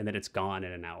overwhelming you, and then it's gone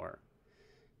in an hour.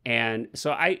 And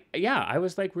so I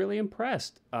was like really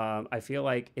impressed. I feel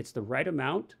like it's the right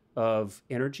amount of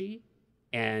energy.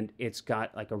 And it's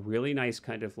got like a really nice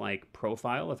kind of like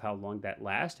profile of how long that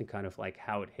lasts and kind of like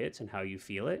how it hits and how you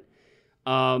feel it.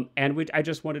 I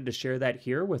just wanted to share that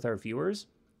here with our viewers,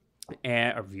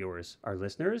 our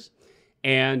listeners.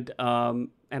 And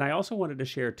I also wanted to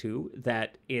share too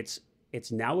that it's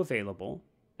now available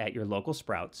at your local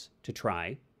Sprouts to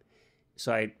try.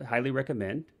 So I highly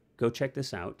recommend go check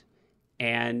this out.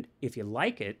 And if you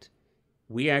like it,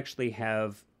 we actually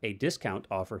have a discount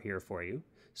offer here for you.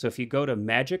 So if you go to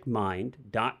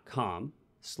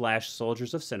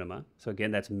magicmind.com/soldiers of cinema, so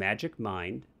again, that's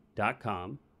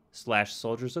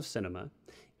magicmind.com/soldiers of cinema,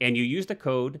 and you use the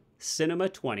code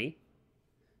cinema20,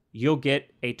 you'll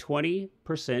get a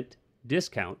 20%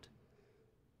 discount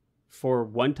for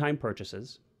one-time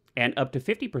purchases and up to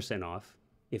 50% off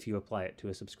if you apply it to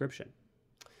a subscription.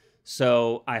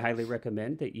 So I highly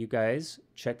recommend that you guys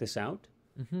check this out.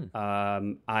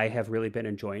 I have really been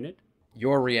enjoying it.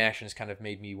 Your reactions kind of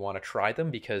made me want to try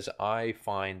them, because I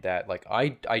find that like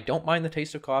I don't mind the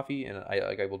taste of coffee, and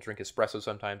I will drink espresso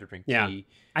sometimes or drink tea.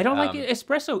 I don't like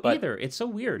espresso either. It's so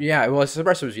weird. Yeah, well,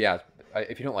 espressos,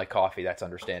 if you don't like coffee, that's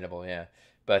understandable. Yeah,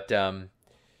 but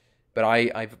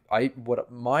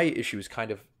what my issue is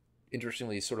kind of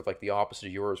interestingly sort of like the opposite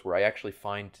of yours, where I actually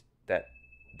find that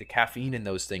the caffeine in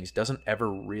those things doesn't ever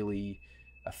really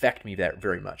affect me that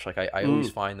very much. Like I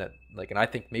always find that, like, and I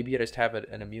think maybe I just have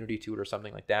an immunity to it or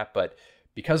something like that, but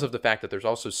because of the fact that there's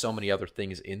also so many other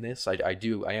things in this, I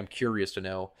am curious to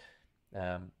know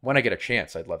when I get a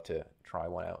chance. I'd love to try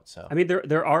one out. So I mean,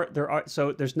 there are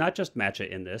so there's not just matcha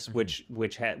in this, which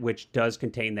does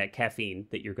contain that caffeine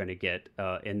that you're going to get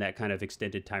in that kind of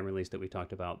extended time release that we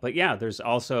talked about. But yeah, there's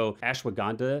also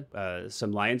ashwagandha,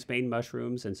 some lion's mane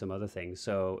mushrooms, and some other things.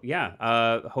 So yeah,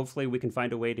 hopefully we can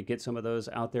find a way to get some of those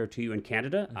out there to you in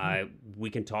Canada. We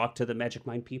can talk to the Magic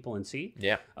Mind people and see.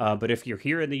 Yeah. But if you're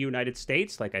here in the United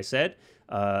States, like I said,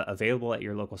 available at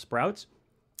your local Sprouts.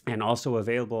 And also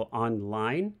available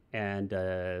online and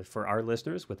for our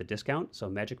listeners with a discount. So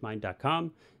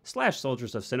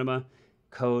magicmind.com/soldiers of cinema,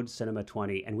 code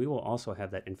cinema20. And we will also have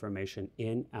that information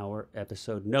in our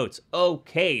episode notes.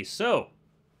 Okay, so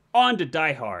on to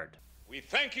Die Hard. We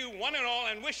thank you one and all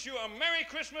and wish you a Merry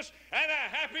Christmas and a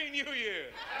Happy New Year.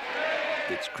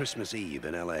 It's Christmas Eve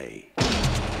in L.A.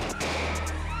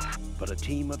 But a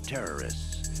team of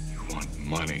terrorists. You want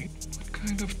money? What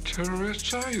kind of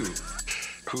terrorists are you?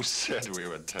 Who said we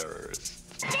were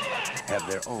terrorists? have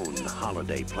their own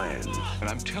holiday plans. And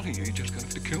I'm telling you, you're just gonna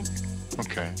have to kill me.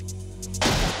 Okay.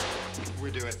 We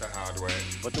do it the hard way.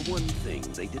 But the one thing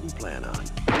they didn't plan on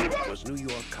was New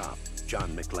York cop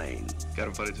John McClane. Got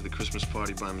invited to the Christmas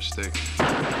party by mistake.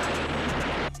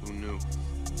 Who knew?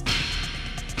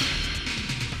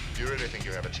 You really think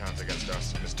you have a chance against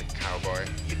us, Mr. Cowboy?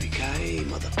 Yippee-ki-yay,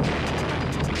 mother...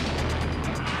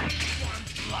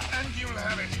 And you'll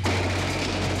have it.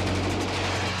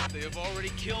 They have already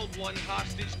killed one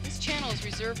hostage. This channel is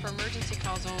reserved for emergency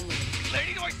calls only.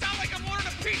 Lady, do I sound like I'm ordering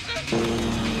a pizza?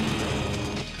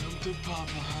 Come to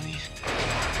Papa, honey.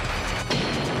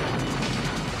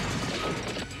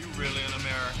 You really an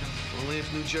American? Only if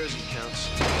New Jersey counts.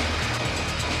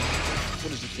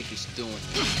 What does he think he's doing?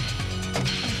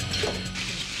 Good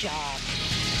job.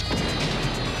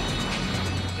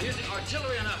 They're using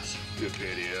artillery on us. You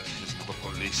idiot. It's the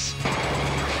police.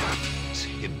 It's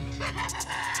him.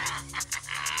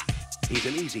 He's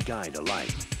an easy guy to like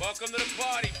Welcome to the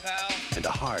party, pal. and a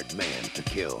hard man to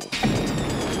kill.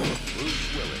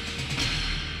 Bruce Willis,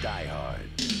 Die Hard.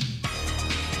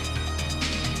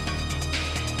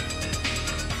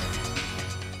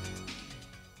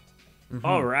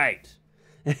 All right.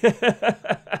 Now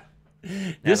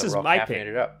This that is we're all my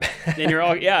caffeinated pick. up. And you're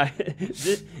all, yeah.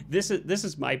 This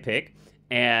is my pick,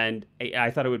 and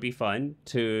I thought it would be fun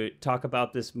to talk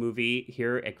about this movie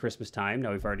here at Christmas time.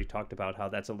 Now we've already talked about how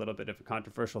that's a little bit of a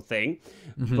controversial thing,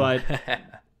 but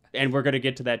and we're going to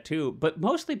get to that too. But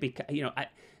mostly because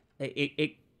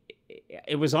it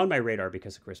was on my radar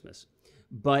because of Christmas.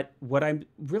 But what I'm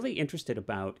really interested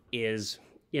about is,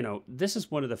 this is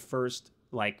one of the first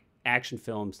action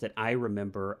films that I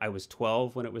remember. I was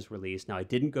 12 when it was released. Now I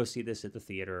didn't go see this at the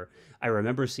theater. I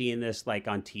remember seeing this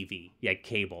on TV,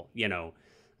 cable,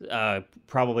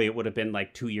 probably it would have been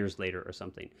 2 years later or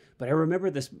something. But I remember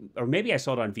this, or maybe I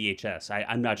saw it on VHS.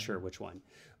 I'm not sure which one.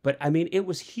 But I mean, it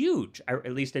was huge,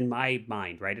 at least in my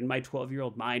mind, right? In my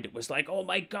 12-year-old mind, it was like, oh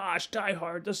my gosh, Die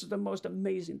Hard, this is the most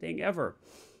amazing thing ever.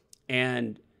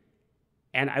 And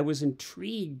I was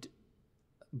intrigued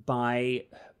by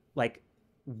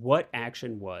what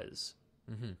action was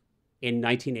in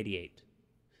 1988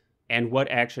 and what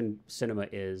action cinema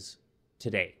is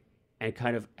today, and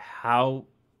kind of how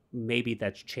maybe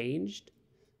that's changed.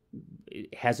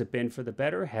 Has it been for the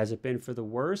better? Has it been for the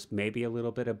worse? Maybe a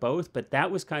little bit of both, but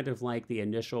that was kind of the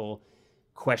initial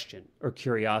question or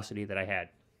curiosity that I had.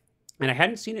 And I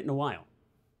hadn't seen it in a while.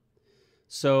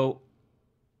 So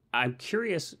I'm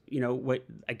curious, what,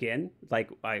 again,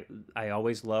 I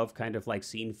always love kind of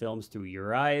seeing films through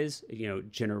your eyes,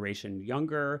 generation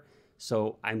younger.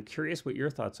 So I'm curious what your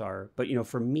thoughts are. But,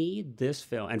 for me, this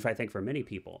film, and I think for many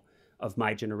people of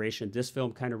my generation, this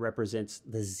film kind of represents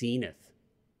the zenith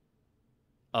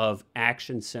of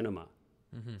action cinema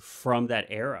from that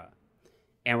era.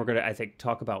 And we're going to, I think,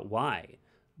 talk about why.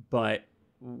 But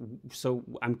so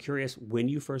I'm curious, when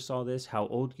you first saw this, how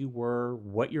old you were,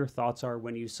 what your thoughts are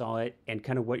when you saw it, and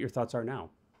kind of what your thoughts are now.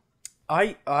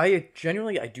 I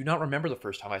genuinely, I do not remember the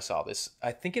first time I saw this.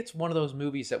 I think it's one of those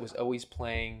movies that was always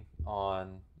playing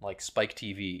on Spike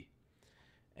TV.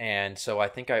 And so I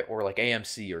think or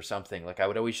AMC or something. I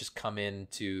would always just come in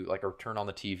to or turn on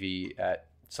the TV at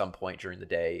some point during the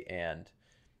day, and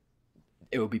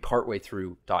it would be partway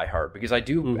through Die Hard, because I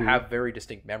do have very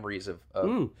distinct memories of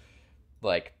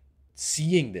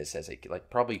seeing this as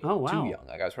probably too young.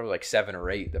 I was probably 7 or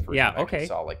 8 the first time I actually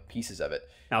saw pieces of it.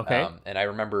 Okay. And I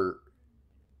remember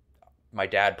my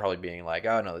dad probably being like,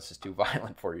 "Oh no, this is too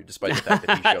violent for you," despite the fact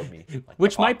that he showed me.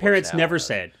 Which my parents never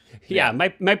said. Yeah,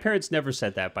 my parents never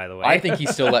said that, by the way. I think he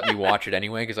still let me watch it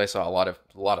anyway, because I saw a lot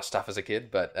of stuff as a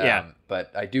kid. But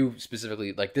but I do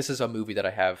specifically this is a movie that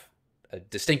I have a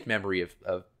distinct memory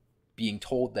of being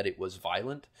told that it was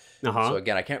violent. So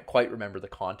again, I can't quite remember the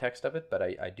context of it, but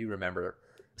I do remember.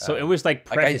 So it was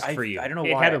prefaced for you. I don't know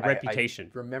it why. It had a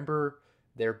reputation. I remember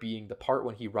there being the part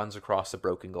when he runs across the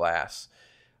broken glass.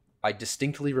 I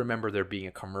distinctly remember there being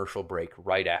a commercial break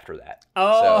right after that.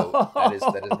 Oh.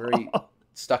 So that is very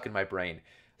stuck in my brain.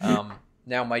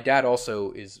 Now, my dad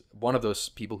also is one of those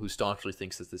people who staunchly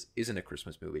thinks that this isn't a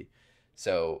Christmas movie.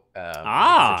 So I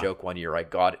think it's a joke one year I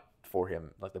got it for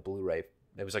him, the Blu-ray.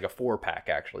 It was a 4-pack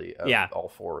actually of all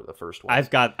 4 of the first ones.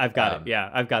 I've got it. Yeah,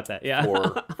 I've got that. Yeah.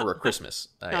 for a Christmas,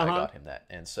 I got him that,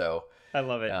 and so I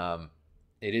love it.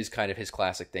 It is kind of his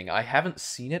classic thing. I haven't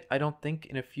seen it, I don't think,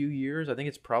 in a few years. I think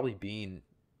it's probably been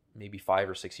maybe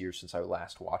 5 or 6 years since I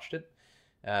last watched it.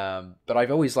 But I've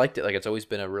always liked it. It's always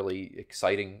been a really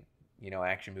exciting,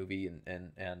 action movie,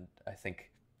 and I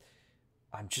think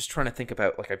I'm just trying to think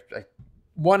about I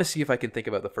want to see if I can think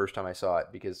about the first time I saw it,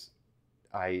 because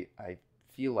I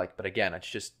feel like, but again,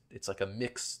 it's like a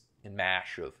mix and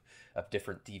mash of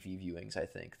different TV viewings, I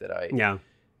think, that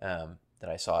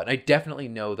I saw. And I definitely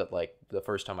know that like the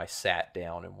first time I sat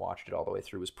down and watched it all the way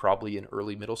through was probably in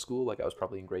early middle school. Like I was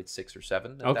probably in grade 6 or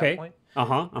 7 at that point.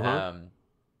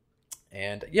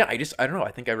 And yeah, I don't know.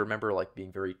 I think I remember like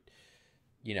being very,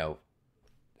 you know,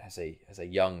 as a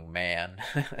young man,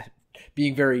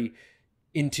 being very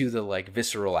into the like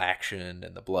visceral action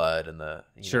and the blood and the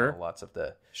know, lots of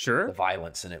the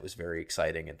violence, and it was very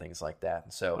exciting and things like that.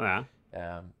 And so,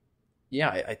 I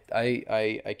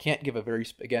can't give a very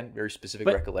specific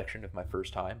recollection of my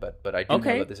first time, but I do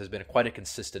know that this has been quite a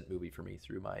consistent movie for me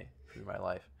through my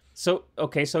life. So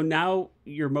now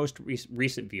your most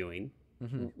recent viewing.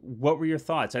 Mm-hmm. What were your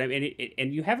thoughts? And I mean,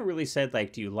 and you haven't really said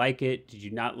like, do you like it? Did you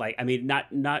not like? I mean,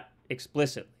 not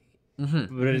explicitly,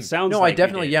 mm-hmm. but it sounds. No, like I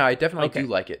definitely do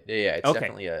like it. Yeah, it's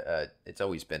definitely it's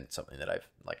always been something that I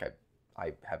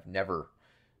have never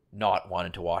not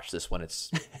wanted to watch this when it's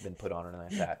been put on and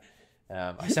like that.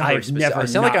 I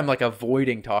sound like I'm like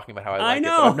avoiding talking about how I like it.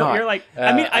 But I'm not. You're like,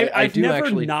 I mean, I do never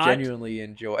actually genuinely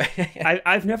enjoy.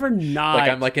 I've never not like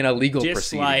I'm like in a legal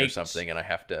proceeding or something, and I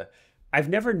have to. I've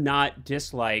never not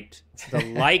disliked the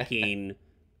liking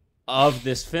of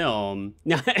this film.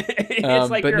 It's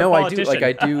like but no, I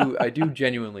do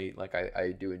genuinely like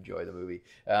I do enjoy the movie.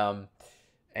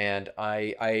 And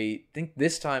I think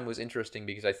this time was interesting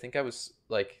because I think I was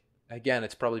like, again,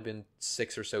 it's probably been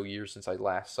 6 or so years since I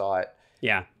last saw it.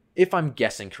 Yeah. If I'm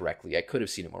guessing correctly, I could have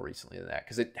seen it more recently than that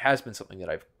because it has been something that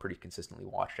I've pretty consistently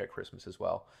watched at Christmas as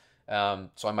well.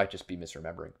 So I might just be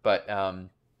misremembering, but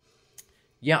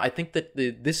yeah, I think that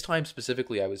this time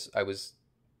specifically, I was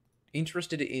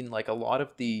interested in like a lot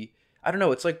of the, I don't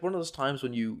know, it's like one of those times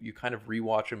when you kind of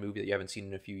rewatch a movie that you haven't seen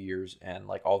in a few years, and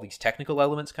like all these technical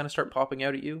elements kind of start popping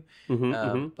out at you.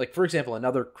 Like for example,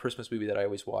 another Christmas movie that I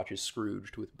always watch is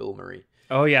Scrooged with Bill Murray.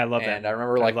 Oh yeah, I love that. And I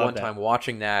remember like one time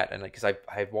watching that, and like because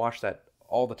I've watched that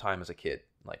all the time as a kid.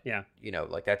 Like you know,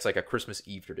 like that's like a Christmas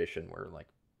Eve tradition where like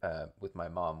with my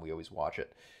mom we always watch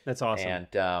it. That's awesome.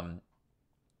 And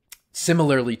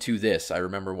similarly to this, I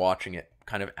remember watching it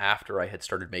kind of after I had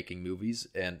started making movies,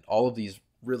 and all of these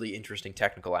really interesting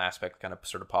technical aspects kind of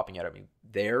sort of popping out at me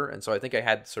there. And so I think I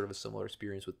had sort of a similar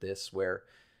experience with this, where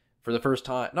for the first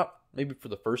time, not maybe for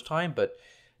the first time, but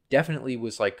definitely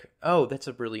was like, oh, that's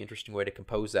a really interesting way to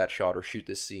compose that shot or shoot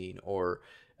this scene, or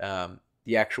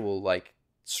the actual like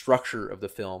structure of the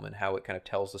film and how it kind of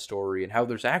tells the story, and how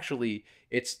there's actually,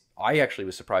 I actually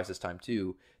was surprised this time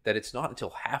too, that it's not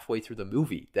until halfway through the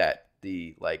movie that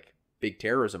the like big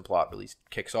terrorism plot really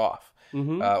kicks off,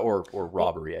 or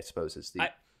robbery, I suppose is the.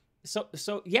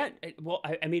 So yeah. Well,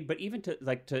 I mean, but even to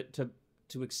like to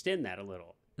extend that a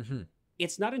little,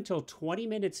 it's not until 20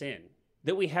 minutes in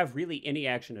that we have really any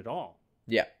action at all.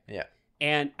 Yeah.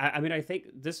 And I mean, I think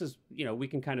this is, you know, we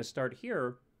can kind of start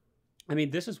here. I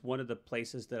mean, this is one of the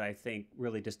places that I think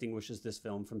really distinguishes this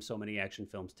film from so many action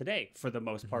films today, for the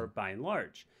most part, by and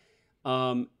large.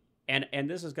 And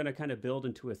this is going to kind of build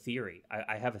into a theory.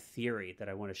 I have a theory that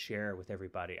I want to share with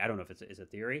everybody. I don't know if it's a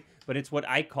theory, but it's what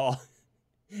I call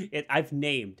it. I've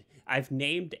named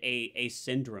a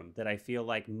syndrome that I feel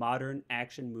like modern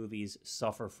action movies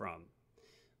suffer from.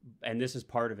 And this is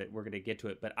part of it. We're going to get to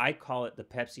it, but I call it the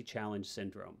Pepsi Challenge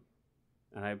syndrome.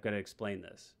 And I'm going to explain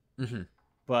this.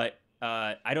 But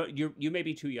I don't. You may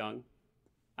be too young.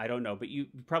 I don't know, but you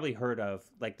probably heard of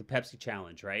like the Pepsi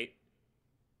Challenge, right?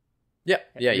 Yeah.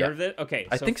 Heard of it? Okay,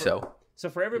 I think so.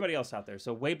 So for everybody else out there,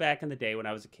 so way back in the day when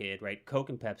I was a kid, right? Coke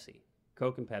and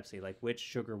Pepsi, like which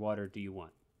sugar water do you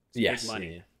want? It's yes. big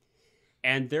money. Yeah.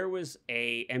 And there was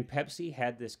and Pepsi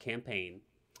had this campaign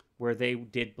where they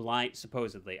did blind,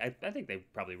 supposedly. I think they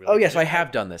probably really. Oh yes, I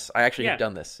have done this. I actually have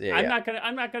done this. Yeah,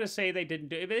 I'm not gonna say they didn't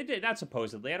do it. They did, not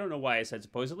supposedly. I don't know why I said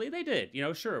supposedly. They did. You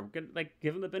know, sure. Like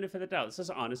give them the benefit of the doubt. This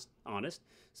is honest.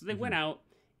 So they went out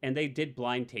and they did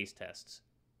blind taste tests.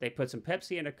 They put some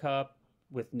Pepsi in a cup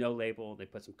with no label. They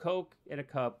put some Coke in a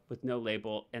cup with no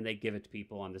label, and they give it to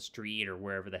people on the street or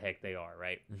wherever the heck they are.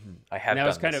 Right. I have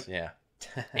done this. Yeah.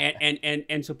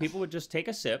 and so people would just take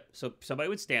a sip. So somebody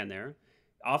would stand there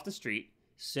off the street,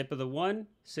 sip of the one,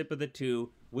 sip of the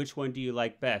two. Which one do you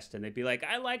like best? And they'd be like,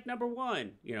 I like number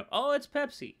one. You know, oh, it's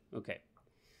Pepsi. Okay.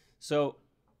 So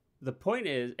the point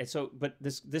is, but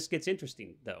this gets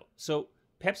interesting though. So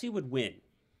Pepsi would win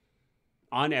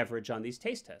on average on these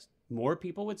taste tests. More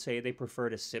people would say they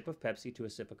preferred a sip of Pepsi to a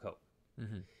sip of Coke.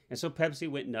 And so Pepsi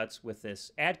went nuts with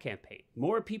this ad campaign.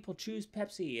 More people choose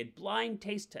Pepsi at blind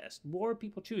taste test. More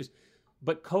people choose.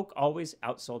 But Coke always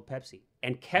outsold Pepsi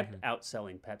and kept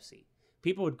outselling Pepsi.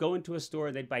 People would go into a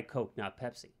store, they'd buy Coke, not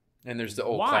Pepsi. And there's the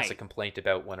old Why? classic complaint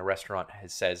about when a restaurant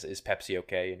says, "Is Pepsi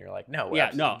okay?" And you're like, "No, Yeah,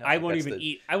 absolutely no, not." I Like, won't that's even the-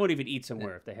 eat. I won't even eat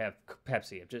somewhere if they have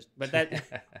Pepsi. But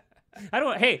that I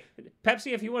don't. Hey,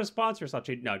 Pepsi, if you want to sponsor us, I'll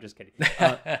treat. No, just kidding.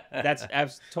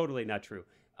 That's totally not true.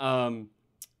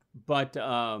 But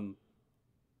so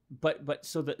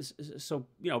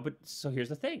here's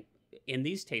the thing. In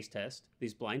these taste tests,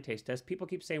 these blind taste tests, people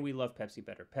keep saying we love Pepsi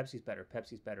better. Pepsi's better.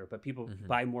 Pepsi's better. But people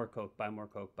buy more Coke, buy more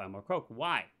Coke, buy more Coke.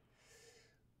 Why?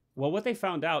 Well, what they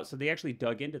found out, so they actually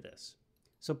dug into this.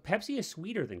 So Pepsi is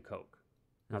sweeter than Coke.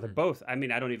 Now they're both. I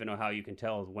mean, I don't even know how you can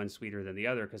tell one's sweeter than the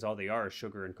other because all they are is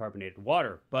sugar and carbonated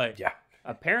water. But Yeah.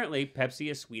 apparently,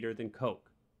 Pepsi is sweeter than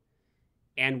Coke.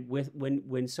 And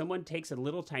when someone takes a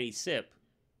little tiny sip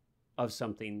of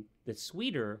something that's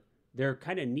sweeter, their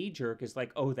kind of knee jerk is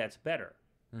like, oh, that's better.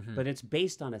 But it's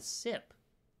based on a sip.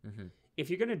 If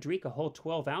you're going to drink a whole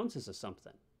 12 ounces of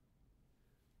something,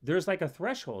 there's like a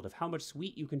threshold of how much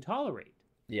sweet you can tolerate.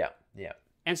 Yeah, yeah.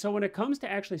 And so when it comes to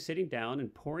actually sitting down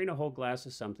and pouring a whole glass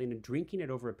of something and drinking it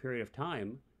over a period of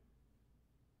time,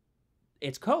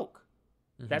 it's Coke.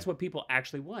 That's what people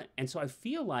actually want. And so I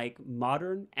feel like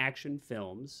modern action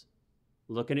films,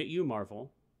 looking at you,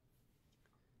 Marvel,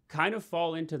 kind of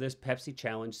fall into this Pepsi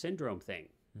challenge syndrome thing,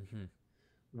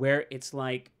 where it's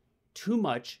like too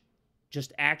much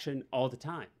just action all the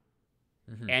time.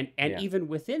 And even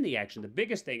within the action, the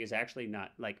biggest thing is actually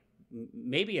not like,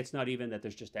 maybe it's not even that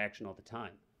there's just action all the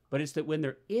time, but it's that when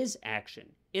there is action,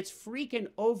 it's freaking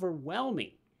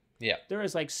overwhelming. Yeah. There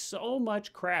is like so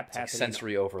much crap It's like happening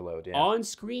sensory overload. Yeah. on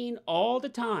screen all the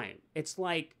time. It's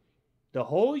like the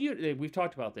whole, we've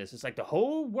talked about this. It's like the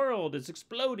whole world is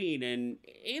exploding and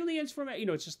aliens from,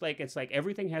 it's just like, it's like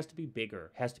everything has to be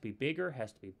bigger, has to be bigger,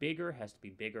 has to be bigger, has to be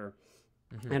bigger.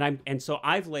 And so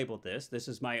I've labeled this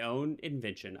is my own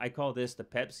invention. I call this the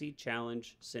Pepsi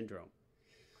challenge syndrome.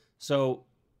 So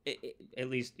at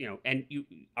least, and you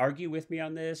argue with me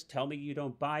on this, tell me you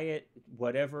don't buy it,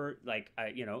 whatever, like,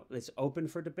 it's open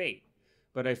for debate.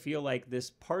 But I feel like this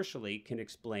partially can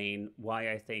explain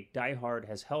why I think Die Hard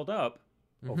has held up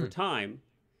over time,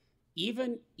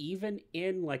 even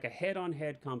in like a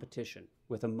head-on-head competition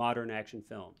with a modern action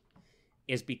film,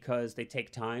 is because they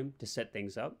take time to set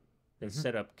things up. They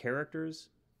set up characters.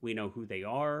 We know who they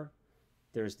are.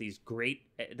 There's these great.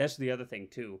 That's the other thing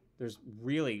too. There's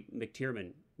really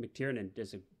McTiernan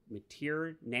does a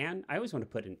McTiernan. I always want to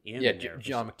put an M. Yeah, in there.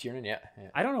 John McTiernan. Yeah, yeah.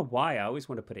 I don't know why I always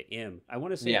want to put an M. I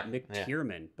want to say Yeah,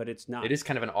 McTiernan, but it's not. It is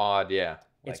kind of an odd, yeah.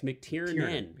 It's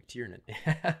McTiernan. McTiernan.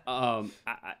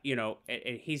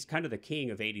 And he's kind of the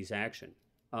king of '80s action.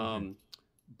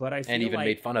 But I feel and even like,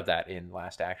 made fun of that in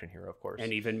Last Action Hero, of course.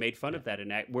 and even made fun of that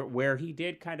in where he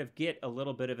did kind of get a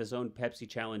little bit of his own Pepsi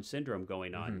challenge syndrome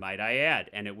going on, might I add,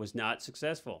 and it was not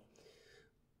successful.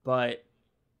 But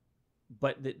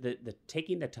the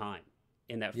taking the time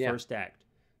in that first act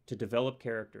to develop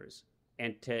characters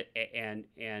and to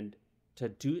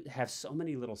have so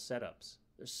many little setups.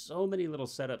 There's so many little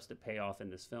setups that pay off in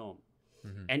this film,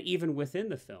 and even within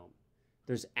the film,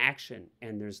 there's action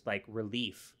and there's like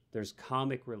relief. There's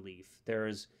comic relief.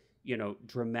 There's,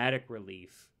 dramatic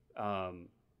relief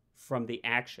from the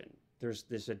action.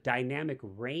 There's a dynamic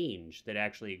range that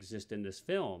actually exists in this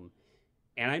film.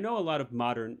 And I know a lot of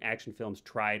modern action films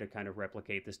try to kind of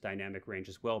replicate this dynamic range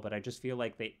as well, but I just feel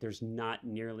like there's not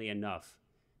nearly enough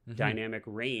dynamic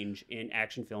range in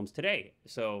action films today.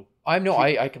 So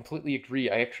I completely agree.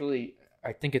 I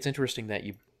think it's interesting that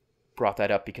you brought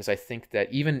that up, because I think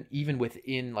that even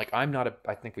within, like, I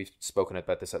think we've spoken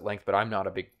about this at length, but I'm not a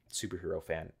big superhero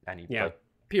fan,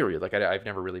 period. Like, I've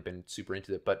never really been super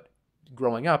into it, but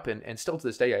growing up and still to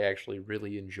this day, I actually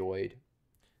really enjoyed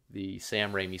the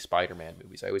Sam Raimi Spider-Man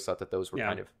movies. I always thought that those were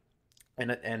kind of,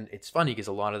 and it's funny because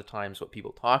a lot of the times what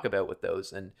people talk about with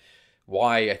those, and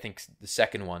why I think the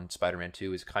second one, Spider-Man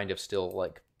 2, is kind of still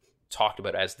like talked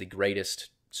about as the greatest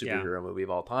superhero movie of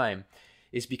all time,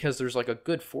 is because there's like a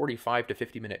good 45 to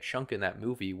 50 minute chunk in that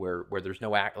movie where there's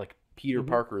no act, like Peter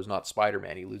Parker is not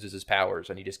Spider-Man. He loses his powers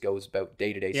and he just goes about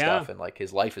day-to-day stuff, and like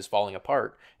his life is falling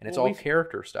apart, and it's all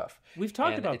character stuff. We've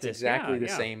talked about it's this. Exactly the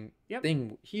same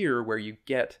thing here, where you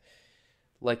get,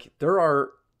 like, there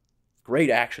are great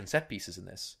action set pieces in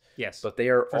this. Yes. But they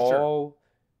are all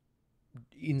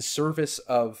in service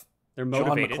of John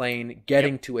McClane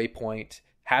getting to a point,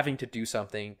 having to do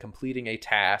something, completing a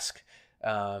task.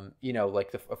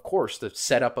 Like, of course, the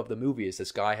setup of the movie is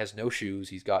this guy has no shoes.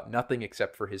 He's got nothing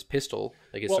except for his pistol,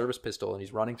 like his service pistol, and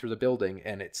he's running through the building.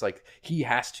 And it's like he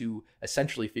has to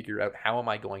essentially figure out, how am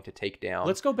I going to take down?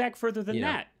 Let's go back further than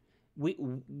that.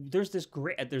 there's this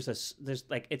great there's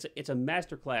like it's a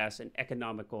masterclass in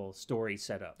economical story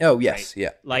setup. Oh yes, right? yeah.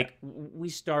 Like we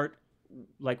start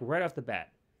like right off the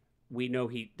bat, we know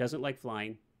he doesn't like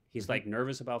flying. He's like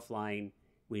nervous about flying.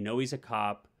 We know he's a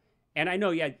cop, and I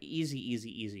know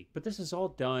easy, but this is all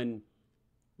done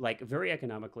like very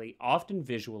economically, often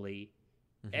visually.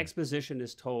 Exposition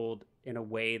is told in a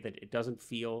way that it doesn't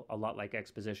feel a lot like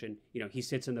exposition. You know, he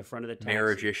sits in the front of the taxi.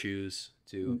 Marriage issues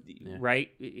too,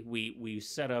 right? We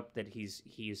set up that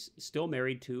he's still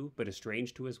married to, but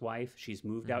estranged to his wife. She's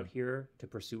moved out here to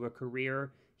pursue a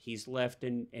career. He's left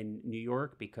in New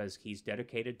York because he's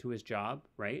dedicated to his job,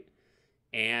 right?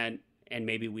 And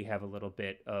maybe we have a little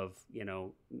bit of, you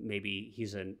know, maybe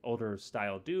he's an older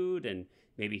style dude and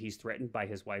maybe he's threatened by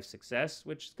his wife's success,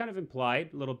 which is kind of implied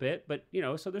a little bit, but, you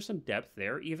know, so there's some depth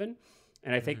there even.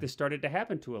 And I think this started to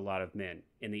happen to a lot of men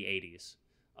in the 80s.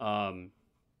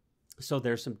 So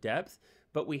there's some depth,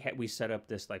 but we set up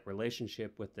this like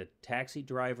relationship with the taxi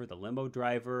driver, the limo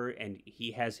driver, and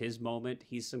he has his moment.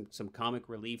 He's some comic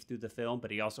relief through the film,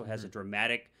 but he also has a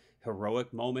dramatic,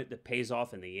 heroic moment that pays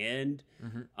off in the end.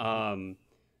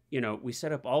 You know, we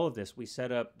set up all of this. We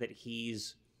set up that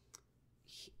he's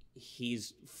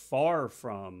far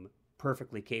from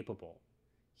perfectly capable.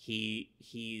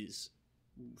 He's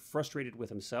frustrated with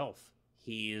himself.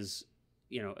 He is,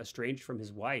 you know, estranged from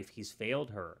his wife. He's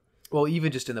failed her. Well,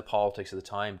 even just in the politics of the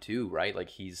time too, right? Like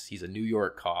he's a New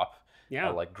York cop,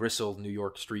 like grizzled New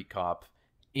York street cop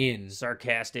in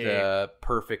sarcastic, the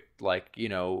perfect, like, you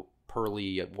know,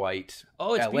 pearly white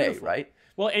it's LA, beautiful. right?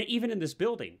 Well, and even in this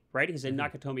building, right? He's in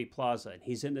Nakatomi Plaza, and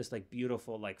he's in this like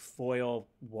beautiful, like foil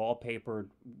wallpapered,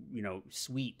 you know,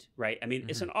 suite, right? I mean,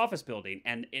 it's an office building,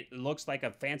 and it looks like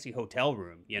a fancy hotel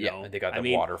room, you know. And they got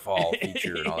the waterfall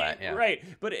feature and all that, right?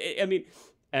 But I mean,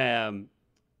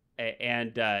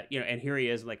 you know, and here he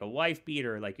is like a wife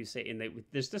beater, like you say, and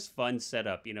there's this fun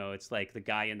setup, you know. It's like the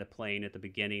guy in the plane at the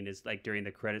beginning is like during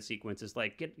the credit sequence is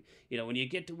like, get, you know, when you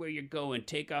get to where you're going,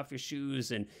 take off your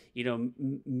shoes and, you know,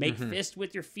 make fist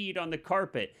with your feet on the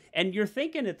carpet. And you're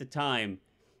thinking at the time,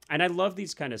 and I love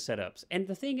these kind of setups. And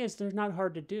the thing is, they're not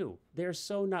hard to do. They're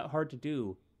so not hard to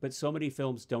do, but so many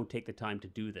films don't take the time to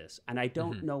do this, and I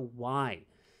don't know why.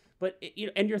 But, you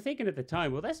know, and you're thinking at the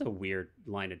time, well, that's a weird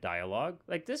line of dialogue.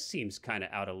 Like, this seems kind of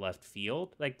out of left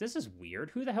field. Like, this is weird.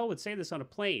 Who the hell would say this on a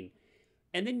plane?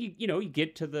 And then, you know, you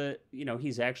get to the, you know,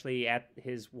 he's actually at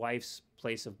his wife's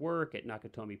place of work at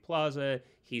Nakatomi Plaza.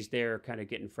 He's there kind of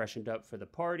getting freshened up for the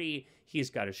party.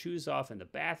 He's got his shoes off in the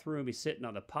bathroom. He's sitting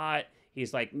on the pot.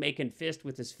 He's, like, making fist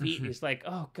with his feet. He's like,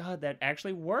 oh, God, that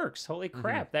actually works. Holy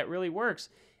crap, that really works.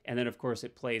 And then, of course,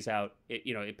 it plays out,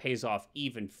 you know, it pays off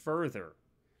even further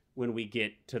when we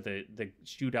get to the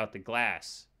shoot out the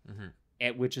glass,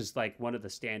 which is like one of the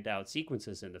standout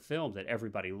sequences in the film that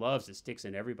everybody loves. It sticks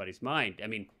in everybody's mind. I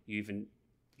mean,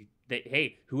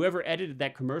 hey, whoever edited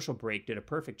that commercial break did a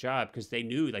perfect job because they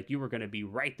knew like you were going to be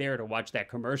right there to watch that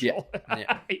commercial,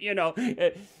 you know.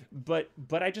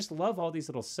 But I just love all these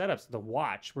little setups. The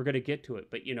watch, we're going to get to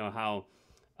it, but you know how.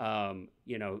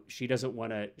 You know, she doesn't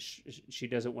want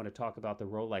to talk about the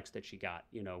Rolex that she got,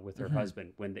 you know, with her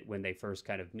husband when they first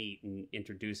kind of meet and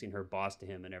introducing her boss to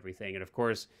him and everything. And of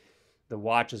course, the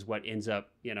watch is what ends up,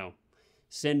 you know,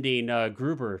 sending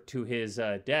Gruber to his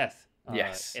death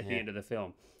at the end of the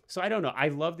film. So I don't know. I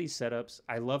love these setups.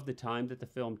 I love the time that the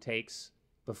film takes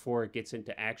before it gets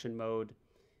into action mode.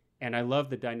 And I love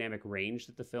the dynamic range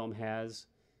that the film has.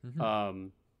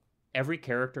 Every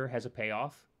character has a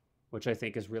payoff, which I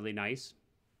think is really nice.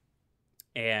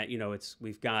 And, you know,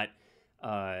 we've got,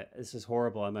 this is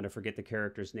horrible. I'm going to forget the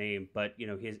character's name, but, you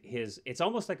know, it's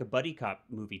almost like a buddy cop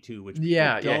movie too, which he's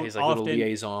like a little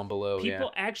liaison below.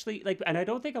 People actually like, and I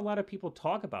don't think a lot of people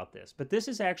talk about this, but this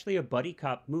is actually a buddy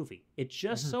cop movie. It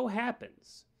just so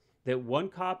happens that one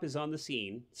cop is on the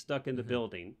scene, stuck in the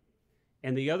building,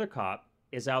 and the other cop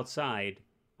is outside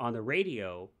on the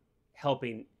radio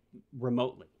helping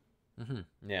remotely.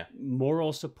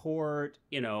 Moral support,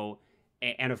 you know,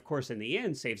 and of course in the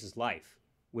end saves his life,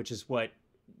 which is what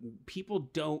people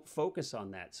don't focus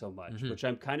on that so much, which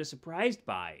I'm kind of surprised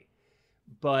by.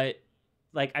 But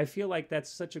like I feel like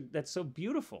that's so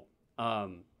beautiful.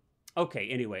 Okay,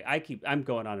 anyway, I'm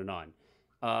going on and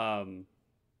on.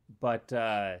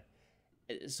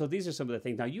 So these are some of the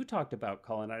things. Now you talked about,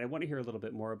 Colin, and I want to hear a little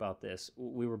bit more about this.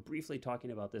 We were briefly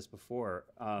talking about this before.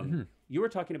 You were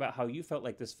talking about how you felt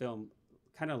like this film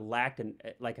kind of lacked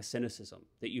a cynicism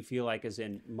that you feel like is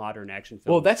in modern action films.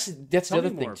 Well, that's the other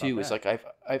thing too. Is like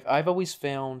I've always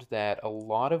found that a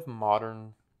lot of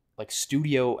modern like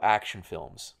studio action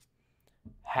films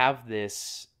have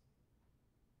this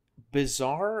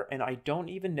bizarre, and I don't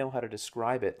even know how to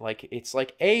describe it. Like, it's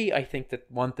like, I think that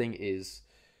one thing is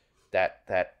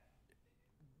that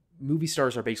movie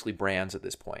stars are basically brands at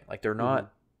this point. Like, they're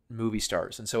not movie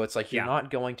stars. And so it's like, you're not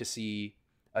going to see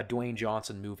a Dwayne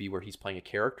Johnson movie where he's playing a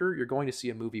character. You're going to see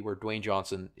a movie where Dwayne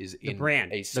Johnson is in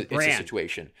a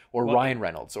situation, or Ryan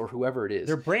Reynolds, or whoever it is.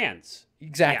 They're brands.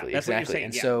 Exactly, that's exactly. What you're saying.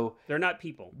 And so they're not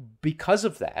people. Because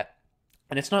of that,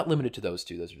 and it's not limited to those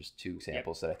two. Those are just two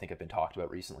examples that I think have been talked about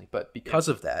recently. But because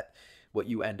of that, what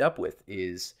you end up with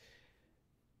is,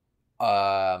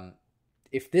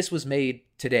 if this was made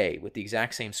today with the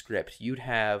exact same script, you'd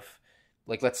have,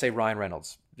 like, let's say Ryan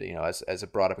Reynolds, you know, as a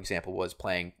brought up example, was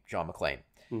playing John McClane,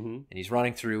 and he's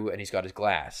running through and he's got his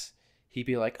glass. He'd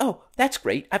be like, "Oh, that's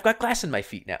great! I've got glass in my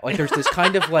feet now." Like, there's this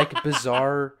kind of like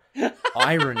bizarre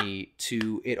irony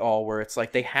to it all, where it's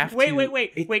like they have wait, to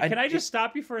wait. Can I just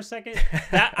stop you for a second?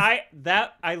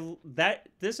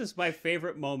 This is my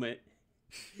favorite moment,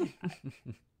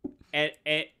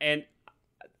 and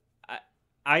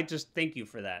I just thank you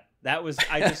for that.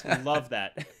 I just love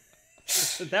that.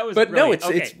 That was, but brilliant. No,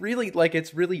 it's really like,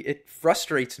 it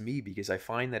frustrates me because I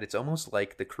find that it's almost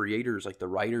like the creators, like the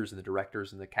writers and the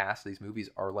directors and the cast of these movies,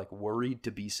 are like worried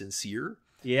to be sincere.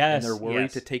 Yes, and they're worried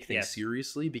to take things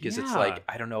seriously because it's like,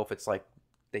 I don't know if it's like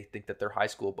they think that their high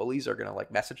school bullies are gonna like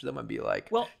message them and be like,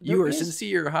 "Well, you are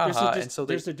sincere, haha." And so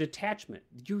there's a detachment.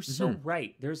 You're so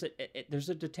right. There's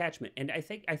a detachment, and I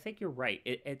think you're right.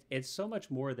 It's so much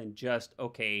more than just,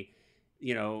 okay,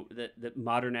 you know, the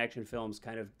modern action films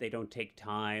kind of, they don't take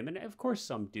time, and of course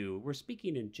some do. We're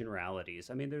speaking in generalities.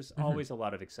 I mean, there's always a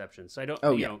lot of exceptions. So I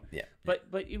don't, but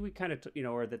we kind of, you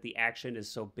know, or that the action is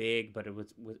so big, but it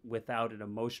was without an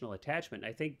emotional attachment.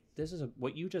 I think this is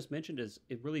what you just mentioned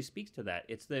it really speaks to that.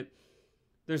 It's that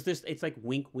there's this, it's like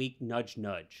wink, wink, nudge,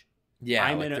 nudge. Yeah,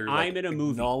 I'm like in a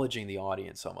movie, acknowledging the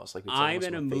audience almost like, I'm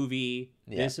in a movie.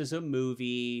 This is a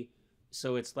movie.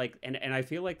 So it's like, and I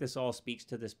feel like this all speaks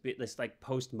to this like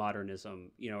postmodernism,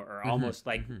 you know, or almost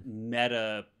like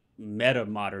meta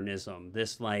modernism.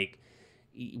 This, like,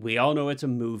 we all know it's a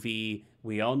movie.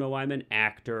 We all know I'm an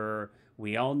actor.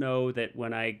 We all know that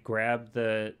when I grab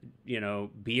the, you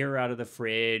know, beer out of the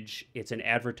fridge, it's an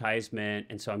advertisement,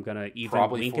 and so I'm gonna even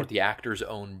probably for the actor's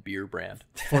own beer brand,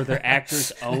 for their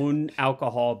actor's own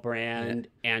alcohol brand,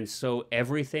 and so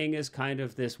everything is kind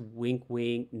of this wink,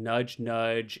 wink, nudge,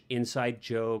 nudge, inside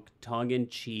joke, tongue in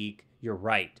cheek. You're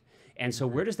right, and so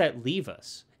where does that leave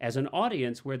us as an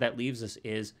audience? Where that leaves us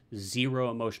is zero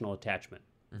emotional attachment.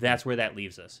 That's where that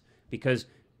leaves us, because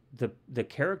the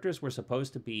characters we're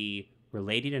supposed to be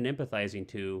relating and empathizing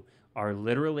to are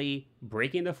literally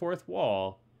breaking the fourth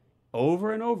wall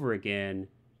over and over again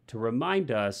to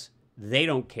remind us they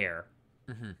don't care.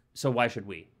 So why should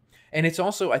we? And it's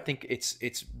also, I think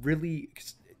it's really,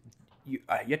 you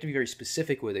have to be very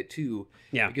specific with it too.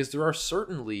 Yeah. Because there are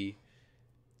certainly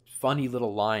funny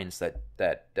little lines that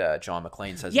John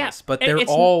McClane says in this, but they're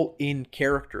all in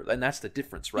character, and that's the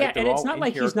difference, right? Yeah, they're and it's not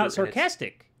like he's not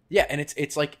sarcastic. Yeah, and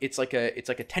it's like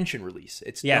a tension release.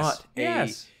 It's not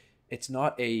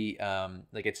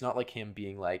like him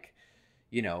being like,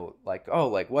 you know, like, oh,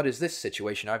 like, what is this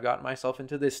situation I've gotten myself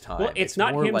into this time? Well, it's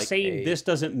not him like saying this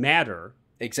doesn't matter.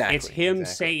 Exactly. It's him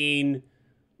saying,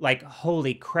 like,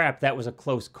 holy crap, that was a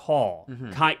close call.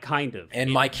 Kind of.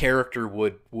 And my character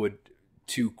would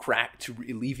to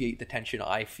alleviate the tension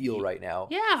I feel right now,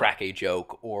 crack a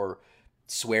joke or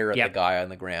swear at the guy on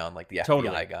the ground, like the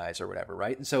FBI guys or whatever,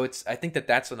 right? And so I think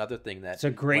that's another thing that, it's a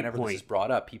great whenever point. This is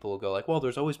brought up, people will go like, well,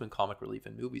 there's always been comic relief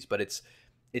in movies, but it's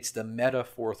the meta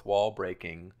fourth wall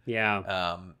breaking.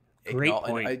 Great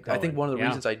point. I think one of the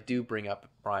reasons I do bring up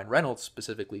Ryan Reynolds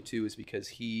specifically too is because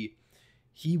he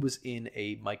was in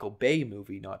a Michael Bay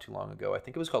movie not too long ago. I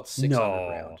think it was called Six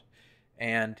Underground,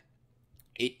 and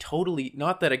it totally,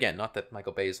 not that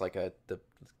Michael Bay is like a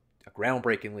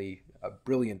groundbreakingly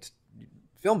brilliant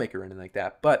filmmaker or anything like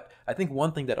that, but I think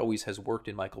one thing that always has worked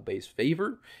in Michael Bay's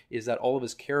favor is that all of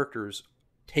his characters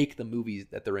take the movies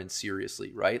that they're in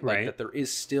seriously, right? Like that there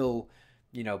is still,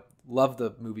 you know, love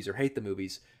the movies or hate the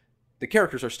movies, the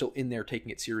characters are still in there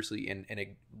taking it seriously and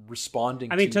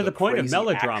responding. I mean, to the point of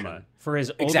melodrama action. For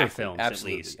his older films,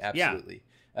 absolutely, at least.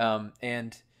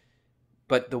 Absolutely.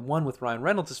 But the one with Ryan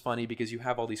Reynolds is funny because you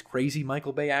have all these crazy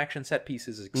Michael Bay action set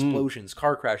pieces, explosions,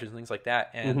 car crashes, and things like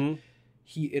that, and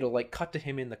it'll like cut to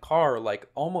him in the car, like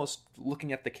almost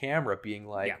looking at the camera, being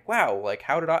like, "Wow, like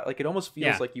how did I?" Like it almost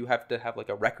feels like you have to have like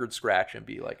a record scratch and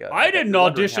be like, "I didn't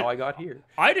audition. How I got here?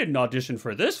 I didn't audition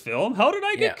for this film. How did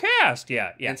I get cast?"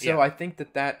 And so I think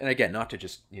that, and again, not to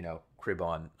just crib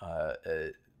on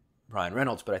Ryan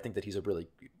Reynolds, but I think that he's a really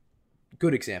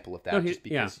good example of that, No, just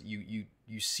because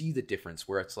you see the difference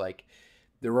where it's like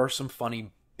there are some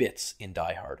funny bits in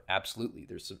Die Hard. Absolutely,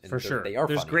 there's some, For sure. They are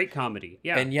There's funny. great comedy.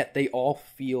 Yeah, And yet they all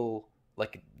feel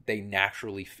like they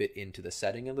naturally fit into the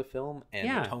setting of the film and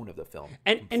the tone of the film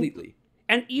completely.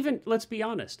 And even, let's be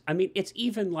honest, I mean, it's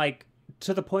even like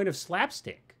to the point of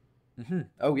slapstick. Mm-hmm.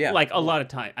 Oh yeah, Like a lot of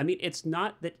time. I mean, it's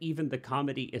not that even the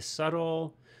comedy is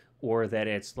subtle, or that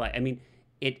it's like, I mean,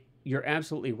 it. You're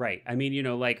absolutely right. I mean,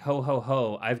 like ho ho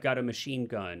ho, I've got a machine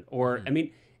gun, or I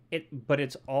mean, it. But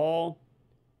it's all,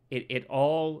 it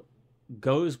all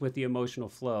goes with the emotional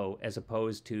flow as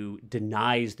opposed to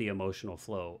denies the emotional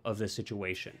flow of the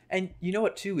situation. And you know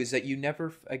what too is that you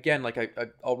never, again, like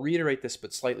I'll reiterate this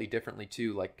but slightly differently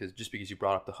too, like just because you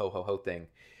brought up the ho ho ho thing,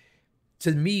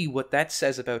 to me what that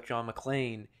says about John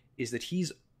McClane is that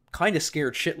he's kind of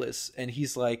scared shitless, and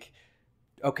he's like,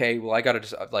 okay, well, I gotta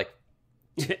just like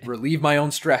relieve my own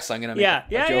stress. I'm gonna make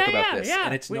a joke about this,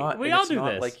 and it's not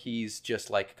like he's just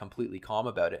like completely calm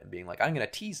about it and being like, I'm gonna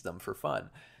tease them for fun.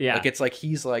 Like it's like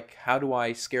he's like, how do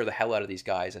I scare the hell out of these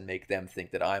guys and make them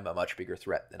think that I'm a much bigger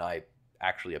threat than I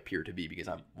actually appear to be because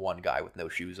I'm one guy with no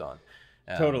shoes on.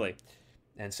 Totally.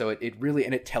 And so it really,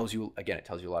 and it tells you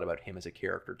a lot about him as a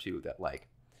character too, that like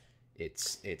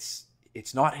it's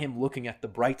not him looking at the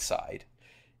bright side,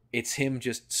 it's him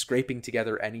just scraping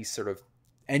together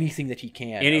anything that he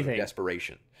can out of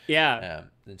desperation. And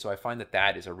so I find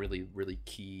that is a really, really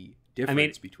key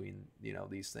difference between,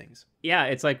 these things. Yeah,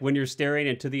 it's like when you're staring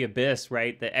into the abyss,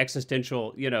 right? The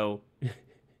existential,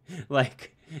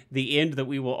 like the end that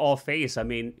we will all face. I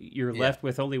mean, you're left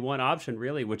with only one option,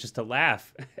 really, which is to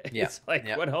laugh. It's like,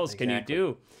 what else can you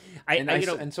do?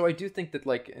 And so I do think that,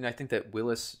 like, and I think that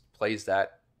Willis plays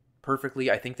that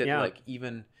perfectly. I think that, like,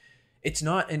 even it's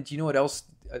not, and you know what else?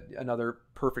 Another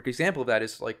perfect example of that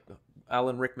is like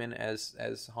Alan Rickman as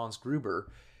Hans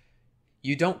Gruber.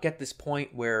 You don't get this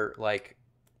point where like,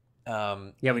 we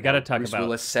got to talk Bruce about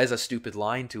Willis says a stupid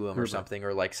line to him or something,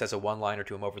 or like says a one-liner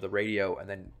to him over the radio, and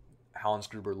then Hans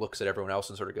Gruber looks at everyone else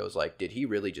and sort of goes like, did he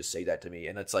really just say that to me?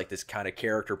 And it's like this kind of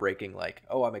character breaking, like,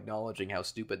 oh, I'm acknowledging how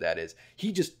stupid that is.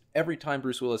 He just, every time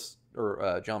Bruce Willis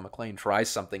or John McClane tries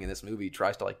something in this movie,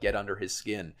 tries to like get under his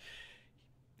skin.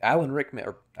 Alan Rickman,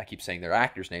 or I keep saying their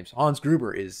actors' names, Hans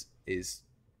Gruber is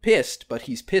pissed, but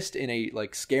he's pissed in a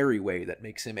like scary way that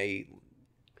makes him a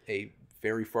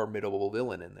very formidable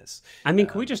villain in this. I mean,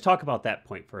 can we just talk about that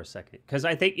point for a second? Because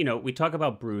I think, we talk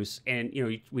about Bruce and,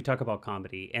 we talk about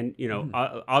comedy and,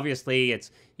 obviously it's,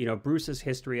 Bruce's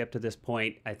history up to this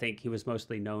point. I think he was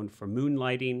mostly known for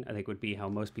moonlighting. I think would be how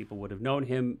most people would have known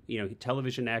him,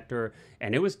 television actor.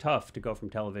 And it was tough to go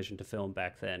from television to film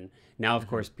back then. Now, of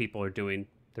course, people are doing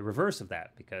the reverse of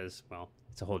that because, well,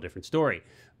 it's a whole different story.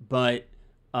 But,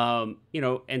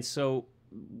 and so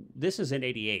this is in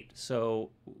 '88,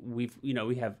 so we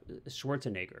have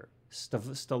Schwarzenegger,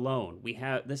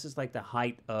 Stallone. This is like the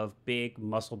height of big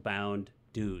muscle-bound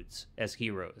dudes as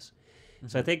heroes. Mm-hmm.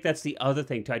 So I think that's the other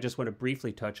thing I just want to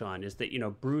briefly touch on is that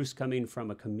Bruce coming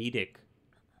from a comedic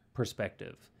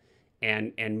perspective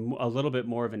and a little bit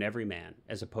more of an everyman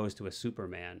as opposed to a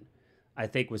Superman, I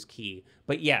think was key.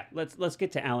 But yeah, let's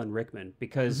get to Alan Rickman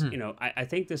because I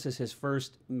think this is his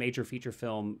first major feature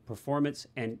film performance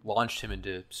and launched him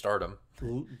into stardom.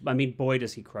 I mean, boy,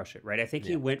 does he crush it, right? I think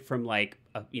he went from like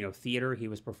theater, he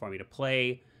was performing a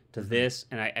play to this,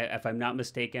 and if I'm not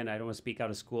mistaken, I don't want to speak out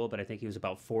of school, but I think he was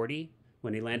about 40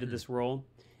 when he landed this role,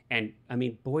 and I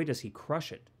mean, boy, does he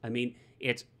crush it. I mean,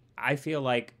 I feel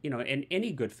like, in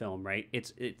any good film, right?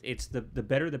 It's the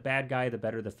better the bad guy, the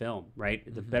better the film, right?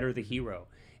 The better the hero.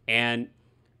 And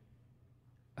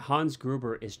Hans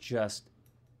Gruber is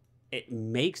it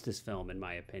makes this film, in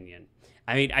my opinion.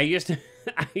 I mean, I used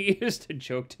to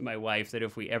joke to my wife that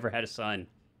if we ever had a son,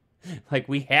 like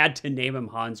we had to name him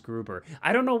Hans Gruber.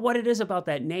 I don't know what it is about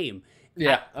that name.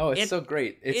 Yeah. It's so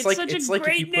great. It's like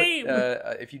great if you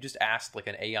put if you just asked like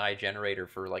an AI generator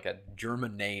for like a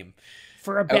German name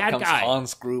for a bad guy,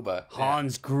 Hans Gruber.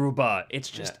 Hans Gruber.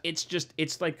 It's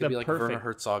like could the be like perfect Werner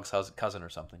Herzog's cousin or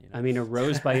something. I mean, a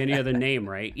rose by any other name,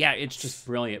 right? Yeah, it's just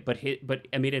brilliant. But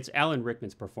I mean, it's Alan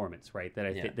Rickman's performance, right? That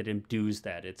I think that imbues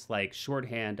that. It's like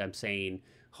shorthand. I'm saying,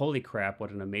 holy crap! What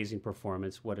an amazing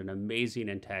performance! What an amazing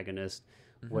antagonist!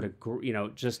 What a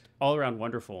just all around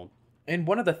wonderful. And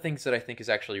one of the things that I think is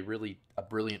actually really a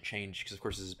brilliant change, because of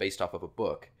course this is based off of a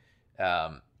book.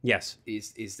 Yes,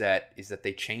 is that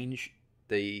they change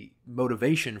the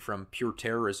motivation from pure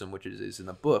terrorism, which is in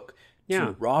the book,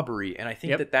 to robbery. And I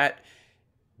think that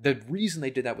the reason they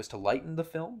did that was to lighten the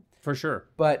film. For sure.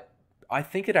 But I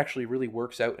think it actually really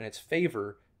works out in its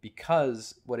favor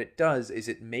because what it does is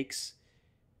it makes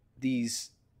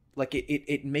these like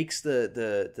it makes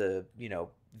the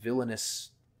villainous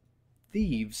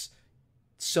thieves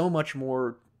so much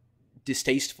more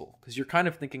distasteful, because you're kind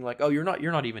of thinking like, oh, you're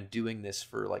not even doing this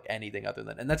for like anything other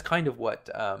than, and that's kind of what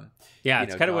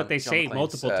it's kind of what they say McClane's,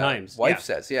 multiple times. Wife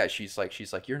says, she's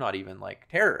like, you're not even like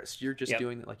terrorists, you're just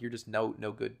doing like, you're just no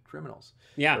good criminals,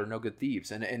 or no good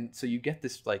thieves, and so you get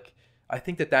this like, I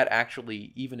think that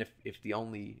actually, even if the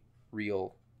only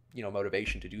real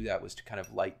motivation to do that was to kind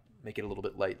of make it a little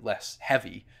bit less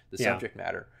heavy, the subject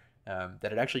matter,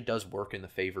 that it actually does work in the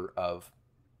favor of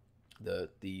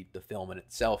the film in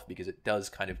itself, because it does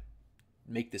kind of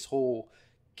make this whole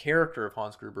character of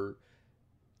Hans Gruber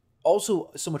also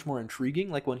so much more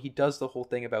intriguing. Like when he does the whole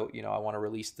thing about, I want to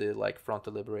release the like Front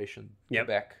de Liberation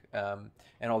Quebec,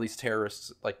 and all these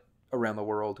terrorists like around the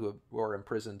world who are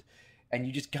imprisoned, and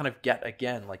you just kind of get,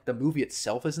 again, like the movie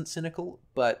itself isn't cynical,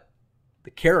 but the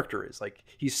character is like,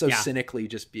 he's so cynically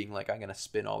just being like, I'm going to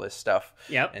spin all this stuff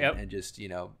and just,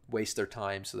 waste their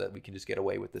time so that we can just get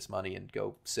away with this money and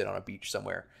go sit on a beach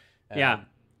somewhere.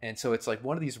 And so it's like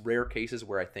one of these rare cases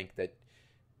where I think that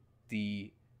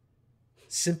the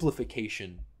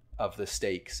simplification of the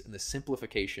stakes and the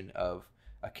simplification of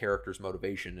a character's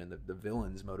motivation and the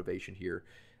villain's motivation here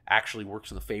actually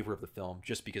works in the favor of the film,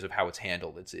 just because of how it's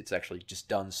handled. It's actually just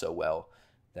done so well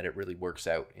that it really works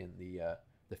out in the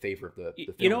favor of the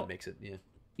film. That makes it,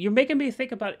 You're making me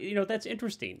think about, that's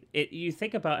interesting. You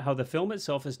think about how the film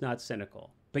itself is not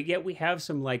cynical, but yet we have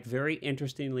some like very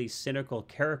interestingly cynical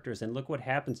characters, and look what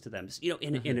happens to them.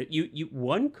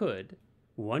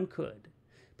 One could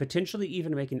potentially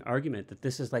even make an argument that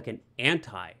this is like an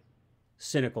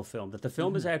anti-cynical film, that the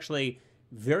film is actually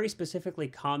very specifically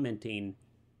commenting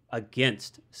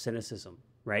against cynicism.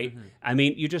 Right? I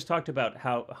mean, you just talked about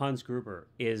how Hans Gruber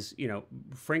is,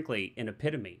 frankly, an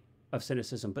epitome of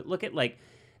cynicism. But look at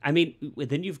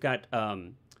then you've got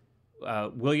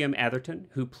William Atherton,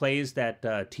 who plays that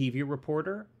TV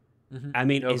reporter. I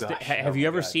mean, have you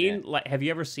ever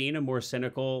seen a more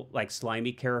cynical, like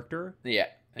slimy character?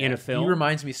 In a film? He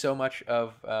reminds me so much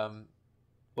of.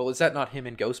 Well, is that not him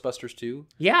in Ghostbusters too?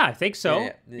 Yeah, I think so.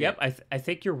 Yep, I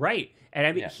think you're right. And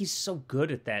I mean, he's so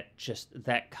good at that. Just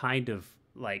that kind of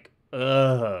like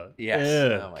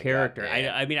character.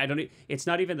 I mean, I don't. It's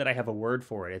not even that I have a word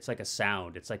for it. It's like a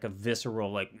sound. It's like a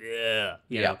visceral, like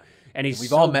you know. And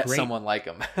we've all met someone like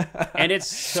him. And it's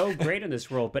so great in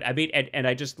this role. But I mean, and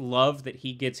I just love that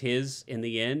he gets his in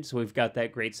the end. So we've got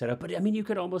that great setup. But I mean, you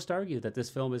could almost argue that this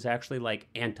film is actually like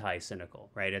anti-cynical,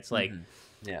 right? It's like,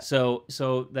 So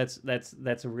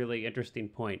that's a really interesting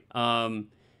point.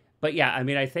 But yeah, I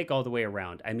mean, I think all the way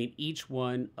around. I mean, each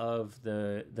one of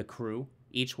the crew.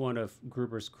 Each one of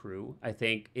Gruber's crew, I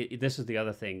think this is the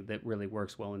other thing that really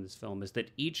works well in this film, is that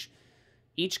each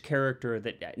character,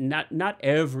 that not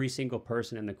every single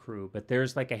person in the crew, but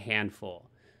there's like a handful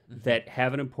that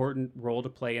have an important role to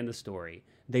play in the story.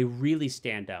 They really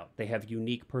stand out. They have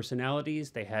unique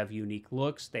personalities, they have unique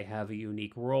looks, they have a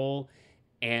unique role,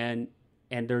 and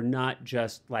they're not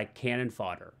just like cannon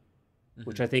fodder,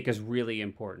 which I think is really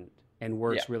important and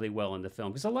works really well in the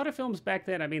film. Because a lot of films back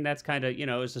then, I mean, that's kind of,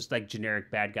 it's just like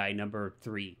generic bad guy number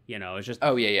 3, it's just...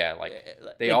 Oh, yeah. Like,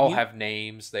 they all have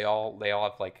names. They all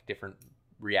have, like, different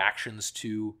reactions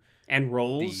to... And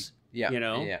roles, Yep.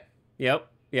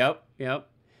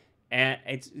 And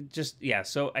it's just,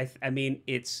 so, I mean,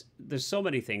 there's so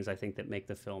many things, I think, that make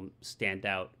the film stand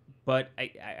out. But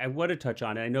I want to touch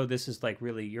on it. I know this is, like,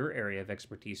 really your area of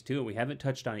expertise, too, and we haven't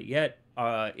touched on it yet,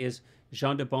 is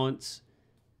Jean de Bont's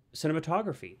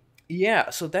cinematography. Yeah,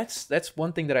 so that's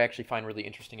one thing that I actually find really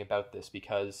interesting about this,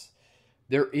 because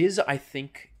there is, I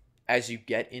think, as you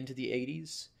get into the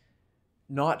 80s,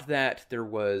 not that there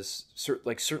was,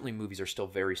 certainly movies are still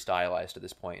very stylized at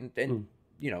this point, and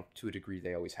to a degree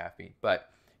they always have been, but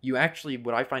you actually,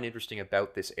 what I find interesting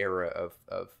about this era of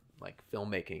like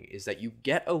filmmaking is that you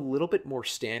get a little bit more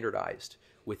standardized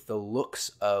with the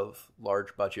looks of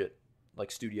large budget like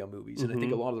studio movies. And I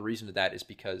think a lot of the reason to that is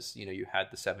because, you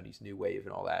had the 70s new wave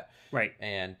and all that. Right.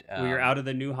 And we were out of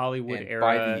the new Hollywood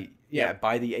era.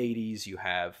 By the 80s, you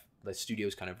have the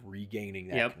studios kind of regaining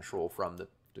that control from the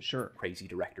crazy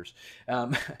directors.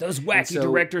 Those wacky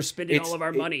directors spending all of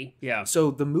our money. Yeah.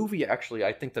 So the movie, actually,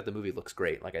 I think that the movie looks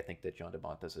great. Like, I think that John de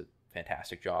Bont does a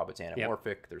fantastic job. It's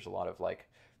anamorphic. There's a lot of like...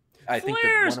 I think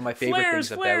that one of my favorite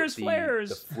things about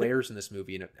the flares in this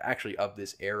movie, and actually of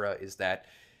this era, is that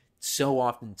so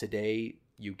often today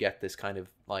you get this kind of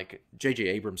like J.J.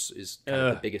 Abrams is kind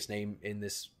of the biggest name in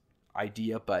this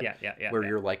idea, but where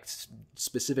you're like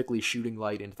specifically shooting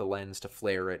light into the lens to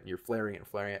flare it, and you're flaring it and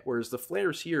flaring it. Whereas the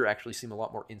flares here actually seem a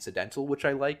lot more incidental, which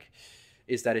I like.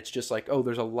 is that it's just like, oh,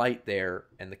 there's a light there,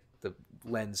 and the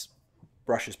lens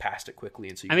brushes past it quickly,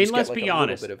 and so you just let's get like be a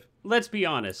honest. little bit of. Let's be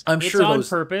honest. I'm it's sure on those,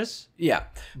 purpose. Yeah,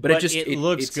 but it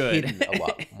looks it's good. hidden a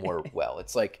lot more well.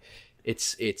 It's like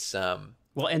it's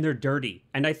well, and they're dirty,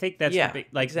 and I think that's Yeah, the big,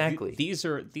 like exactly. These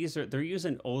are they're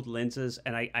using old lenses,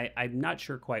 and I'm not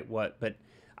sure quite what, but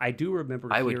I do remember.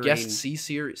 I would hearing, guess C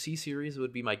series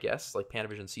would be my guess, like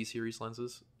Panavision C series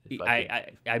lenses.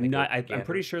 I'm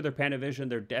pretty sure they're Panavision.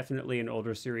 They're definitely an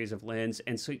older series of lens,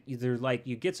 and so they're like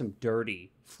you get some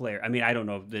dirty flare. I mean, I don't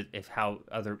know if how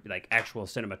other like actual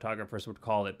cinematographers would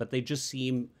call it, but they just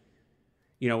seem.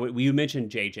 You know, you mentioned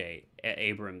J.J.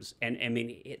 Abrams, and I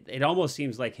mean, it almost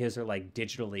seems like his are like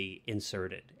digitally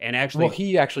inserted, and actually, well,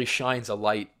 he actually shines a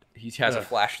light. He has a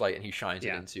flashlight, and he shines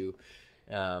it into.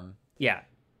 Yeah.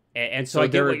 And so I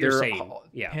get what you're saying.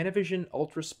 Yeah. Panavision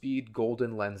Ultra Speed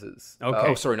Golden lenses. Okay.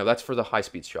 Oh, sorry, no, that's for the high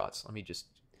speed shots. Let me just.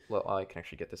 Well, I can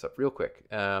actually get this up real quick.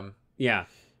 Yeah.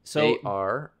 So they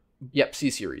are. Yep,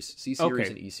 C series, Okay.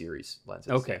 and E series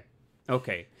lenses.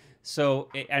 Okay. So,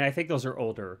 and I think those are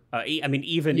older. I mean,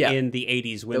 even in the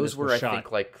 80s when those this were, was I shot.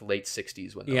 think, like late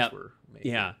 60s when those were made.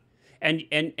 Yeah.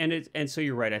 And so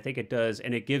you're right. I think it does,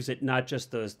 and it gives it not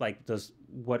just those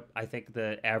what I think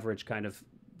the average kind of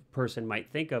person might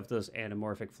think of, those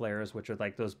anamorphic flares, which are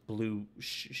like those blue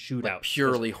shootouts, like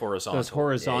purely horizontal. Those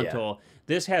horizontal. Yeah.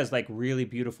 This has like really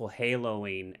beautiful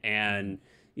haloing and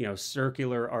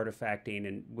circular artifacting,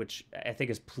 and which I think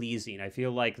is pleasing. I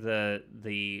feel like the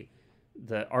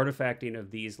artifacting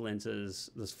of these lenses,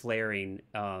 this flaring,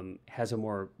 has a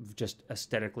more just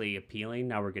aesthetically appealing.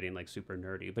 Now we're getting like super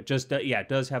nerdy, but just it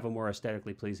does have a more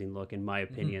aesthetically pleasing look, in my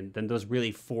opinion, than those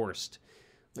really forced,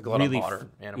 like a lot of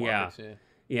modern anamorphics.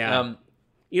 Yeah.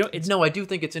 I do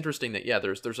think it's interesting that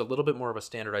there's a little bit more of a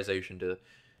standardization to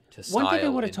style. One thing I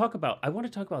want to talk about. I want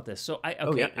to talk about this. So I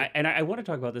want to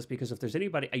talk about this because if there's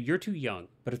anybody, you're too young,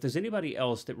 but if there's anybody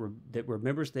else that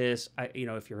remembers this,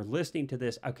 if you're listening to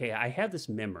this, okay, I have this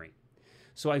memory.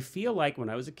 So I feel like when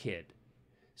I was a kid,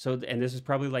 and this is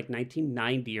probably like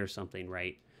 1990 or something,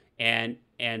 right? And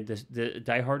the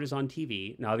Die Hard is on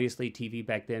TV. Now, obviously, TV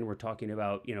back then, we're talking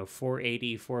about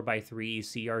 480 4x3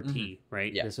 CRT,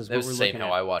 right? Yeah, this is that was what we're the same looking how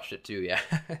at. I watched it too. Yeah,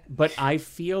 but I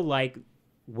feel like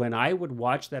when I would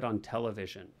watch that on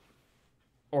television,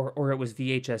 or it was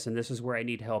VHS, and this is where I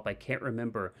need help. I can't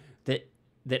remember that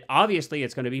obviously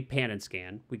it's going to be pan and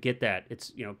scan. We get that.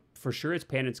 It's for sure it's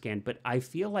pan and scan. But I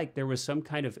feel like there was some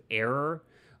kind of error.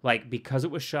 Like, because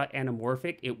it was shot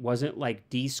anamorphic, it wasn't like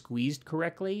de-squeezed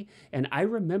correctly. And I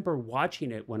remember watching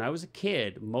it when I was a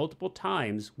kid multiple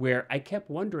times where I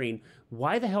kept wondering,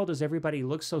 why the hell does everybody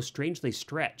look so strangely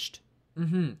stretched?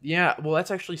 Mm-hmm. Yeah, well, that's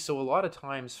actually, so a lot of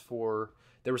times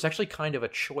there was actually kind of a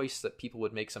choice that people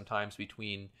would make sometimes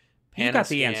between pan and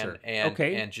scan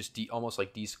and just almost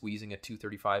like de-squeezing a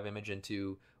 235 image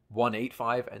into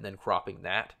 185 and then cropping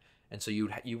that. And so you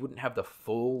wouldn't have the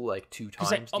full like two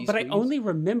times. But I only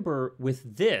remember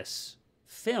with this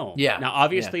film. Yeah. Now,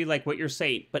 obviously, like what you're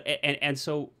saying, but and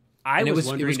so I was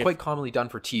wondering. It was quite commonly done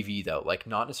for TV though, like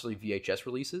not necessarily VHS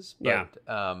releases. But,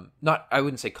 not, I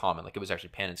wouldn't say common. Like it was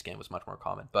actually pan and scan was much more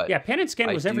common. But yeah, pan and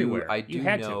scan was everywhere. I do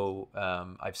know.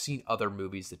 I've seen other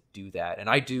movies that do that, and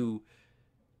I do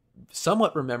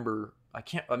somewhat remember. I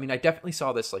definitely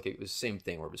saw this, like, it was the same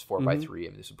thing where it was 4x3. I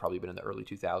mean, this would probably have been in the early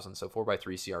 2000s. So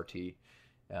 4x3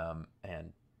 CRT,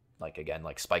 and like, again,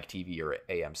 like Spike TV or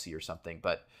AMC or something.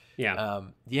 But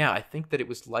I think that it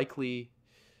was likely,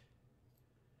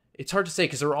 it's hard to say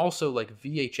because there are also like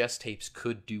VHS tapes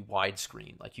could do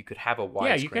widescreen. Like you could have a widescreen.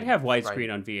 Yeah, you could have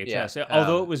widescreen on VHS,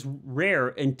 although it was rare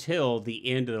until the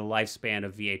end of the lifespan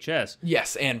of VHS.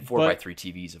 Yes, and 4x3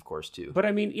 TVs, of course, too. But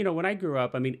I mean, when I grew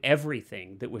up, I mean,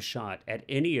 everything that was shot at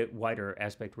any wider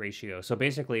aspect ratio. So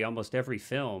basically, almost every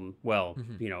film. Well,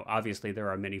 obviously there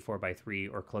are many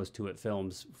 4x3 or close to it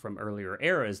films from earlier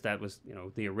eras. That was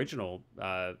the original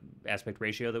aspect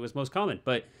ratio that was most common,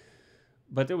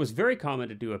 But it was very common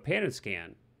to do a pan and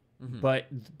scan, but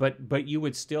you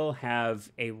would still have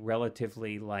a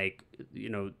relatively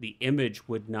the image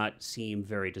would not seem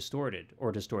very distorted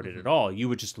or distorted at all. You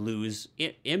would just lose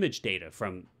image data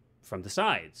from the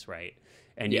sides, right?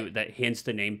 And that hence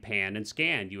the name pan and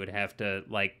scan. You would have to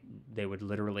they would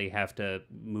literally have to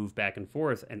move back and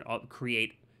forth and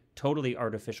create totally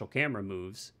artificial camera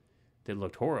moves that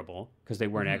looked horrible because they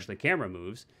weren't actually camera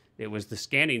moves. It was the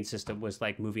scanning system was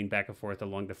like moving back and forth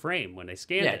along the frame when they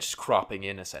scanned it. just cropping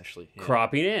in essentially. Yeah.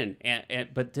 Cropping in.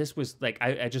 But this was like,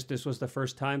 this was the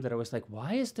first time that I was like,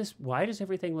 why does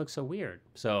everything look so weird?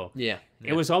 So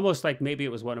it was almost like maybe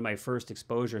it was one of my first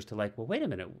exposures to like, well, wait a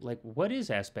minute, like what is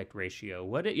aspect ratio?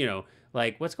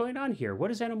 Like what's going on here? What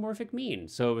does anamorphic mean?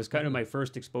 So it was kind of my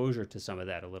first exposure to some of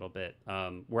that a little bit,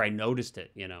 where I noticed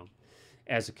it,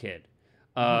 as a kid.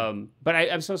 But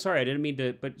I'm so sorry. I didn't mean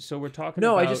to. But so we're talking.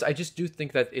 No, about... I just do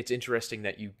think that it's interesting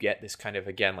that you get this kind of,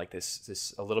 again, like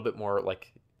this a little bit more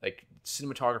like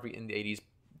cinematography in the 80s.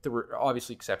 There were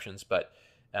obviously exceptions, but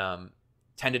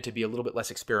tended to be a little bit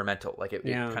less experimental. Like it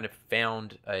kind of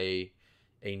found a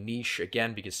niche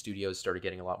again because studios started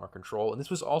getting a lot more control. And this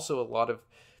was also a lot of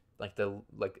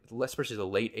especially the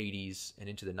late 80s and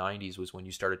into the 90s was when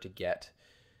you started to get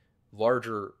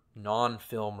larger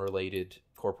non-film related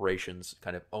corporations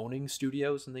kind of owning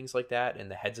studios and things like that, and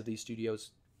the heads of these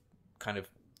studios kind of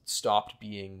stopped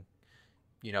being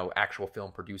actual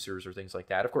film producers or things like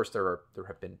that. Of course there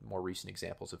have been more recent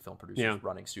examples of film producers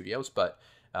running studios, but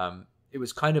it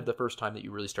was kind of the first time that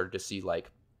you really started to see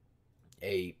like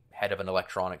a head of an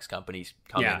electronics company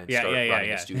come in and start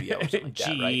running a studio or something like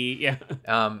that,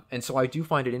 right? And so I do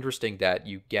find it interesting that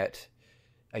you get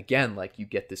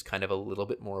this kind of a little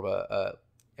bit more of a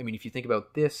I mean, if you think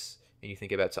about this and you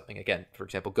think about something, again, for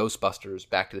example, Ghostbusters,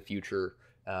 Back to the Future,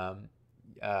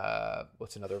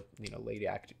 what's another, late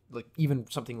act, like even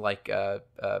something like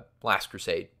Last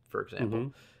Crusade, for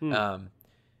example.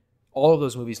 All of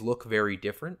those movies look very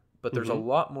different, but there's a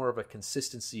lot more of a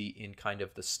consistency in kind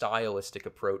of the stylistic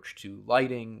approach to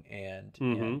lighting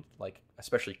and like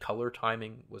especially color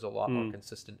timing was a lot more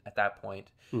consistent at that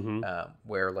point,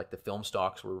 where like the film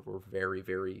stocks were very,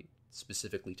 very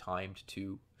specifically timed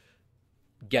to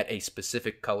get a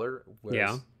specific color,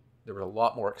 whereas there was a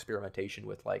lot more experimentation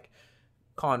with like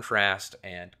contrast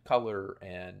and color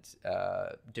and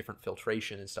different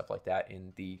filtration and stuff like that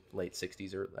in the late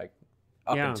 60s or like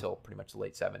up until pretty much the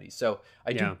late 70s. So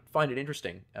I do find it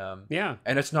interesting. And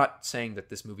it's not saying that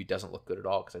this movie doesn't look good at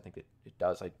all, because I think it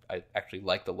does. I actually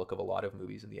like the look of a lot of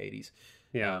movies in the 80s.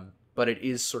 But it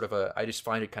is sort of I just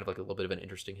find it kind of like a little bit of an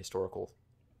interesting historical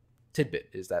tidbit,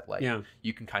 is that like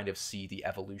you can kind of see the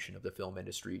evolution of the film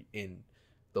industry in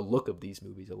the look of these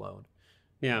movies alone.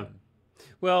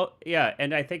 Well,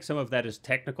 and I think some of that is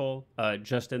technical,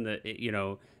 just in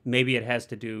the, maybe it has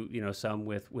to do, some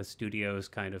with studios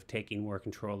kind of taking more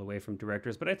control away from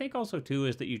directors. But I think also, too,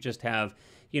 is that you just have,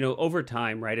 over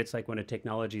time, right? It's like when a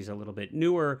technology is a little bit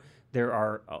newer, there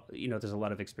are, there's a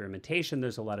lot of experimentation.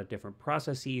 There's a lot of different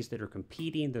processes that are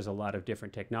competing. There's a lot of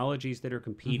different technologies that are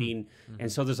competing.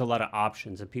 And so there's a lot of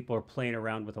options, and people are playing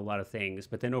around with a lot of things.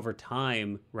 But then over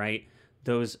time, right,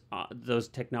 those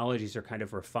technologies are kind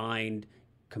of refined,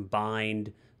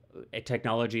 combined.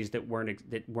 Technologies that weren't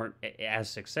as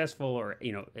successful, or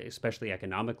especially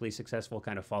economically successful,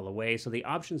 kind of fall away. So the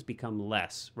options become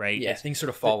less, right? Things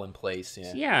sort of fall in place.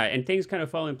 And things kind of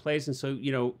fall in place, and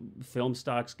so film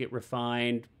stocks get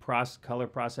refined, color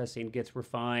processing gets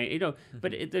refined,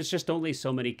 But there's just only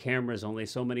so many cameras, only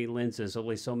so many lenses,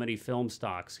 only so many film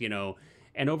stocks,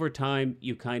 And over time,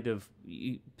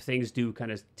 things do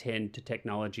kind of tend to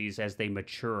technologies as they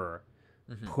mature.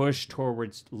 Push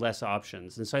towards less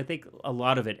options. And so I think a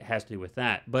lot of it has to do with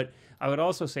that. But I would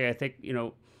also say, I think,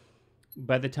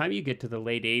 by the time you get to the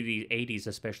late 80s,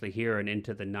 especially here, and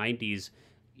into the 90s,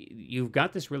 you've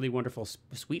got this really wonderful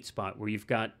sweet spot where you've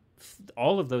got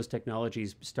all of those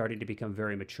technologies starting to become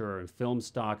very mature, and film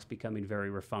stocks becoming very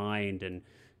refined, and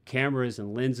cameras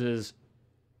and lenses.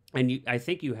 And I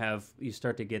think you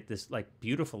start to get this like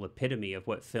beautiful epitome of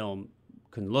what film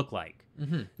can look like.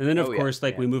 And then of course,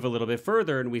 we move a little bit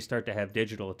further and we start to have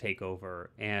digital take over.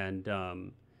 And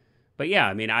but yeah,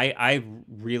 I mean, I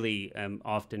really am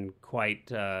often quite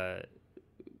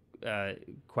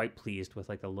pleased with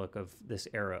like the look of this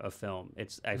era of film.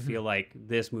 I feel like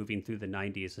this moving through the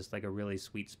 90s is like a really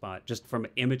sweet spot, just from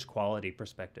an image quality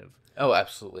perspective. Oh,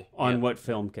 absolutely. On what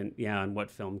film can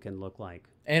look like.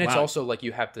 And it's also like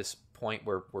you have this point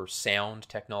where sound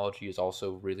technology is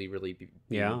also really, really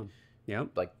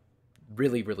like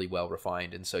really, really well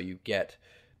refined, and so you get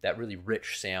that really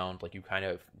rich sound. Like you kind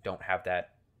of don't have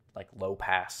that like low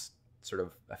pass sort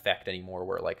of effect anymore,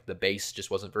 where like the bass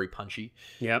just wasn't very punchy.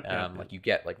 Like you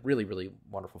get like really, really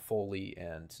wonderful Foley,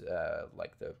 and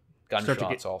like the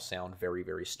gunshots all sound very,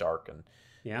 very stark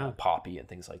and poppy and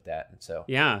things like that. And so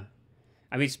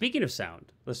I mean, speaking of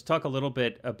sound, let's talk a little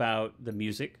bit about the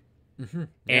music.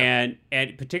 And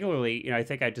particularly, I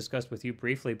think I discussed with you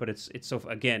briefly, but it's so,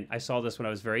 again, I saw this when I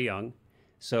was very young,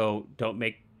 so don't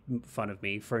make fun of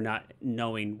me for not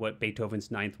knowing what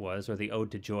Beethoven's Ninth was or the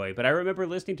Ode to Joy. But I remember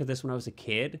listening to this when I was a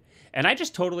kid, and I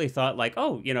just totally thought like,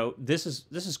 oh, this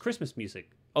is Christmas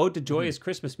music. Ode to Joy is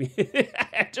Christmas music.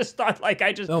 I just thought like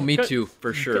Oh, me too,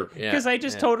 for sure. Because I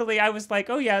just totally, I was like,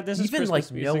 oh yeah, this is even Christmas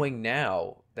like music. knowing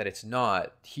now that it's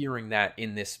not, hearing that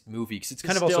in this movie, because it's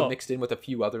kind of also mixed in with a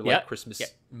few other like Christmas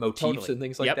motifs and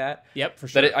things like that. Yep, for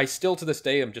sure. That I still to this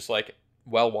day am just like,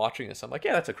 while watching this, I'm like,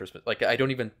 yeah, that's a Christmas. Like I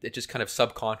don't even. It just kind of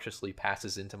subconsciously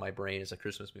passes into my brain as a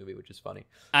Christmas movie, which is funny.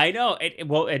 I know.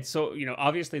 And so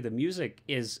obviously the music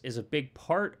is a big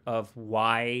part of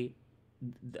why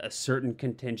a certain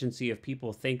contingency of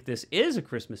people think this is a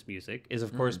Christmas music is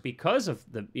of course because of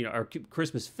the our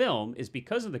Christmas film is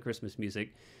because of the Christmas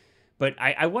music. But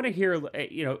I want to hear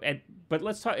but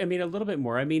let's talk. I mean a little bit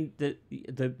more. I mean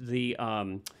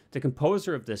the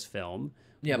composer of this film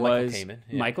was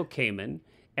Michael Kamen,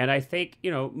 and I think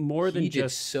more than he did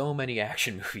just so many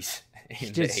action movies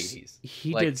in the 80s.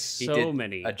 He did so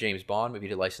many. A James Bond movie, he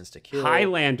did License to Kill,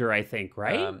 Highlander, I think,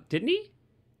 right? Didn't he?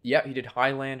 Yeah, he did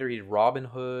Highlander. He did Robin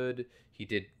Hood. He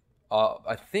did,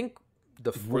 I think,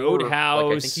 the Roadhouse.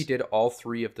 Like, I think he did all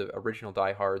three of the original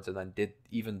Die Hards, and then did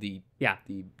even the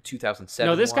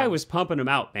 2007. No, this guy was pumping them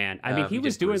out, man. I mean, he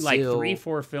was doing Brazil, like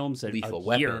 3-4 films a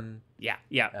Weapon. Year.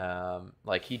 Yeah.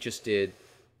 Like he just did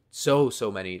so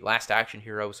many. Last Action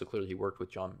Hero. So clearly he worked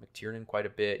with John McTiernan quite a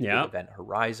bit. He did Event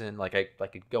Horizon. Like I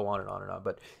could go on and on and on.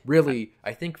 But really,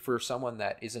 I think for someone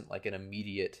that isn't like an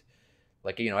immediate.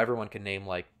 Like, everyone can name,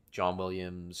 like, John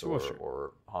Williams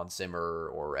or Hans Zimmer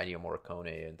or Ennio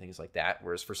Morricone and things like that.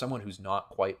 Whereas for someone who's not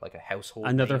quite, like, a household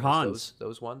Another name, Hans.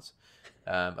 Those ones.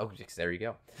 There you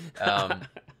go.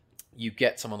 You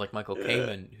get someone like Michael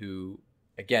Kamen who,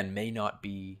 again, may not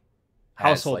be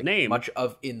household name. Much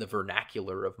of in the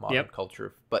vernacular of modern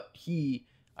culture. But he,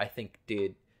 I think,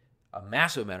 did a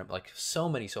massive amount of, like, so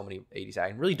many 80s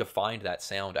and really defined that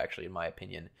sound, actually, in my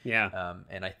opinion. Yeah.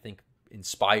 And I think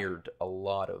inspired a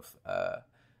lot of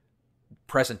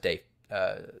present day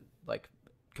like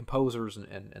composers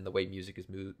and the way music is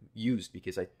used,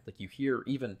 because you hear,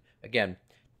 even again,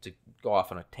 to go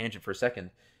off on a tangent for a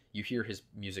second, you hear his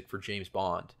music for James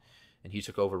Bond, and he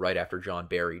took over right after John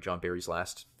Barry's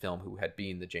last film, who had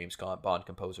been the James Bond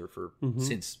composer for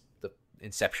since the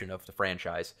inception of the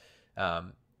franchise.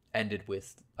 Ended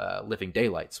with Living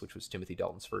Daylights, which was Timothy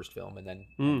Dalton's first film, and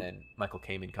then Michael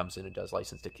Kamen comes in and does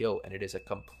License to Kill, and it is a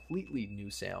completely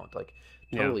new sound, like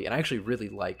totally. And I actually really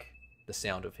like the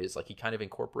sound of his. Like he kind of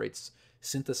incorporates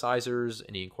synthesizers,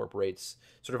 and he incorporates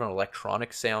sort of an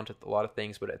electronic sound to a lot of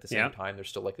things, but at the same time, there's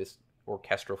still like this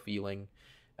orchestral feeling.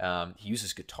 He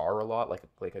uses guitar a lot,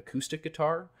 like acoustic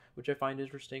guitar, which I find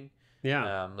interesting.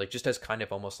 Yeah, like just as kind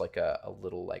of almost like a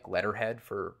little like letterhead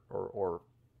for or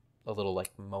a little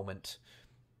like moment.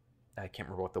 I can't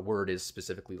remember what the word is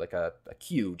specifically, like a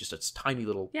cue, just a tiny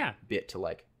little bit to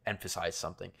like emphasize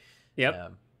something.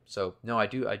 Yep. So no, I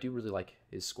do really like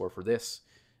his score for this.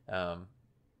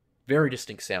 Very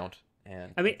distinct sound.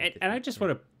 And I mean, and I just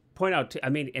want to point out,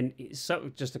 and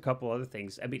so just a couple other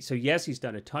things. I mean, so yes, he's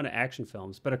done a ton of action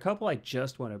films, but a couple I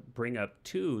just want to bring up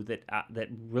too that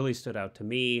really stood out to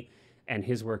me, and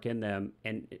his work in them.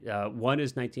 And one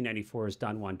is 1994's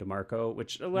Don Juan DeMarco,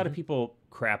 which a lot of people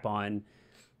crap on.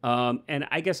 And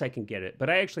I guess I can get it, but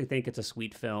I actually think it's a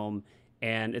sweet film,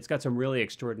 and it's got some really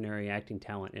extraordinary acting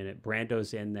talent in it.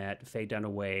 Brando's in that, Faye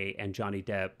Dunaway, and Johnny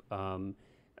Depp,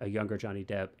 a younger Johnny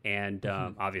Depp, and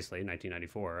obviously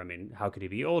 1994. I mean, how could he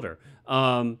be older?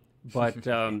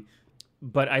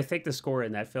 But I think the score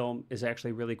in that film is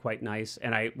actually really quite nice,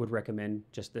 and I would recommend,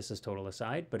 just this is total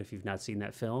aside, but if you've not seen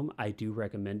that film, I do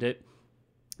recommend it.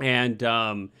 And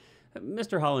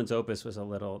Mr. Holland's Opus was a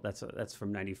little, that's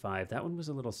from 95. That one was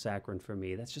a little saccharine for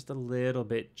me. That's just a little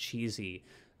bit cheesy.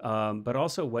 But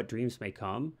also What Dreams May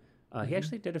Come. He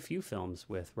actually did a few films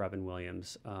with Robin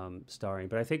Williams starring,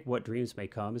 but I think What Dreams May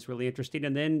Come is really interesting.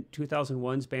 And then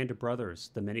 2001's Band of Brothers,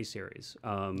 the miniseries,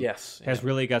 has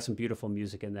really got some beautiful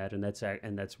music in that, and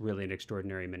that's really an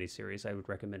extraordinary miniseries. I would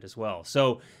recommend as well.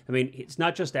 So, I mean, it's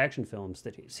not just action films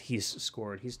that he's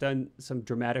scored. He's done some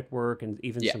dramatic work and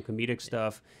even some comedic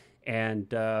stuff.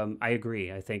 And I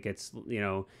agree. I think it's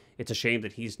a shame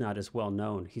that he's not as well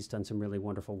known. He's done some really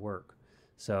wonderful work.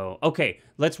 So, okay,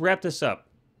 let's wrap this up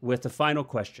with the final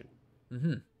question.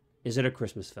 Is it a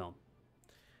Christmas film?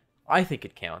 I think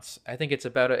it counts. I think it's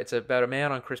about a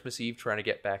man on Christmas Eve trying to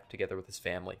get back together with his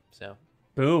family. So,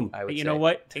 boom. I would know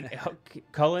what,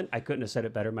 Cullen? I couldn't have said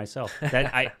it better myself.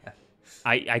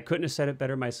 I couldn't have said it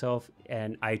better myself,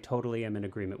 and I totally am in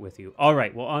agreement with you. All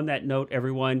right. Well, on that note,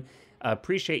 everyone,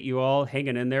 appreciate you all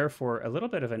hanging in there for a little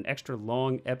bit of an extra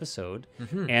long episode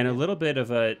and a little bit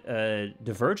of a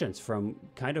divergence from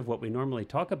kind of what we normally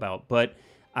talk about. But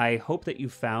I hope that you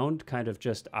found kind of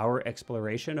just our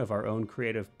exploration of our own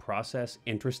creative process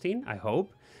interesting, I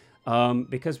hope.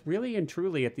 Because really and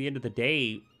truly, at the end of the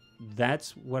day,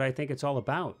 that's what I think it's all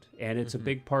about. And it's a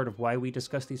big part of why we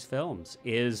discuss these films,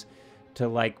 is to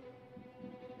like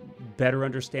better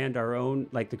understand our own,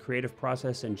 like the creative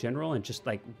process in general. And just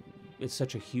like, it's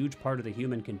such a huge part of the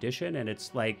human condition. And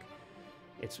it's like,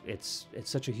 it's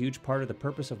such a huge part of the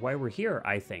purpose of why we're here,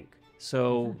 I think.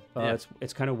 So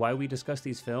it's kind of why we discuss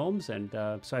these films. And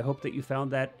so I hope that you found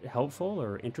that helpful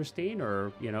or interesting,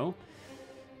 or, you know,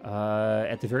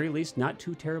 at the very least, not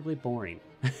too terribly boring.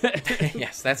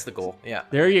 Yes, that's the goal. Yeah.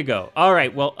 There you go. All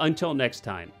right. Well, until next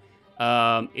time.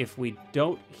 If you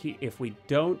don't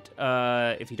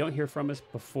hear from us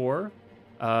before,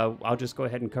 I'll just go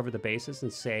ahead and cover the bases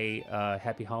and say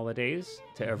happy holidays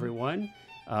to everyone.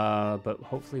 But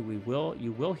hopefully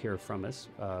you will hear from us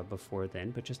before then.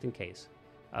 But just in case,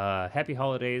 happy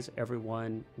holidays,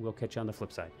 everyone. We'll catch you on the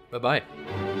flip side. Bye-bye.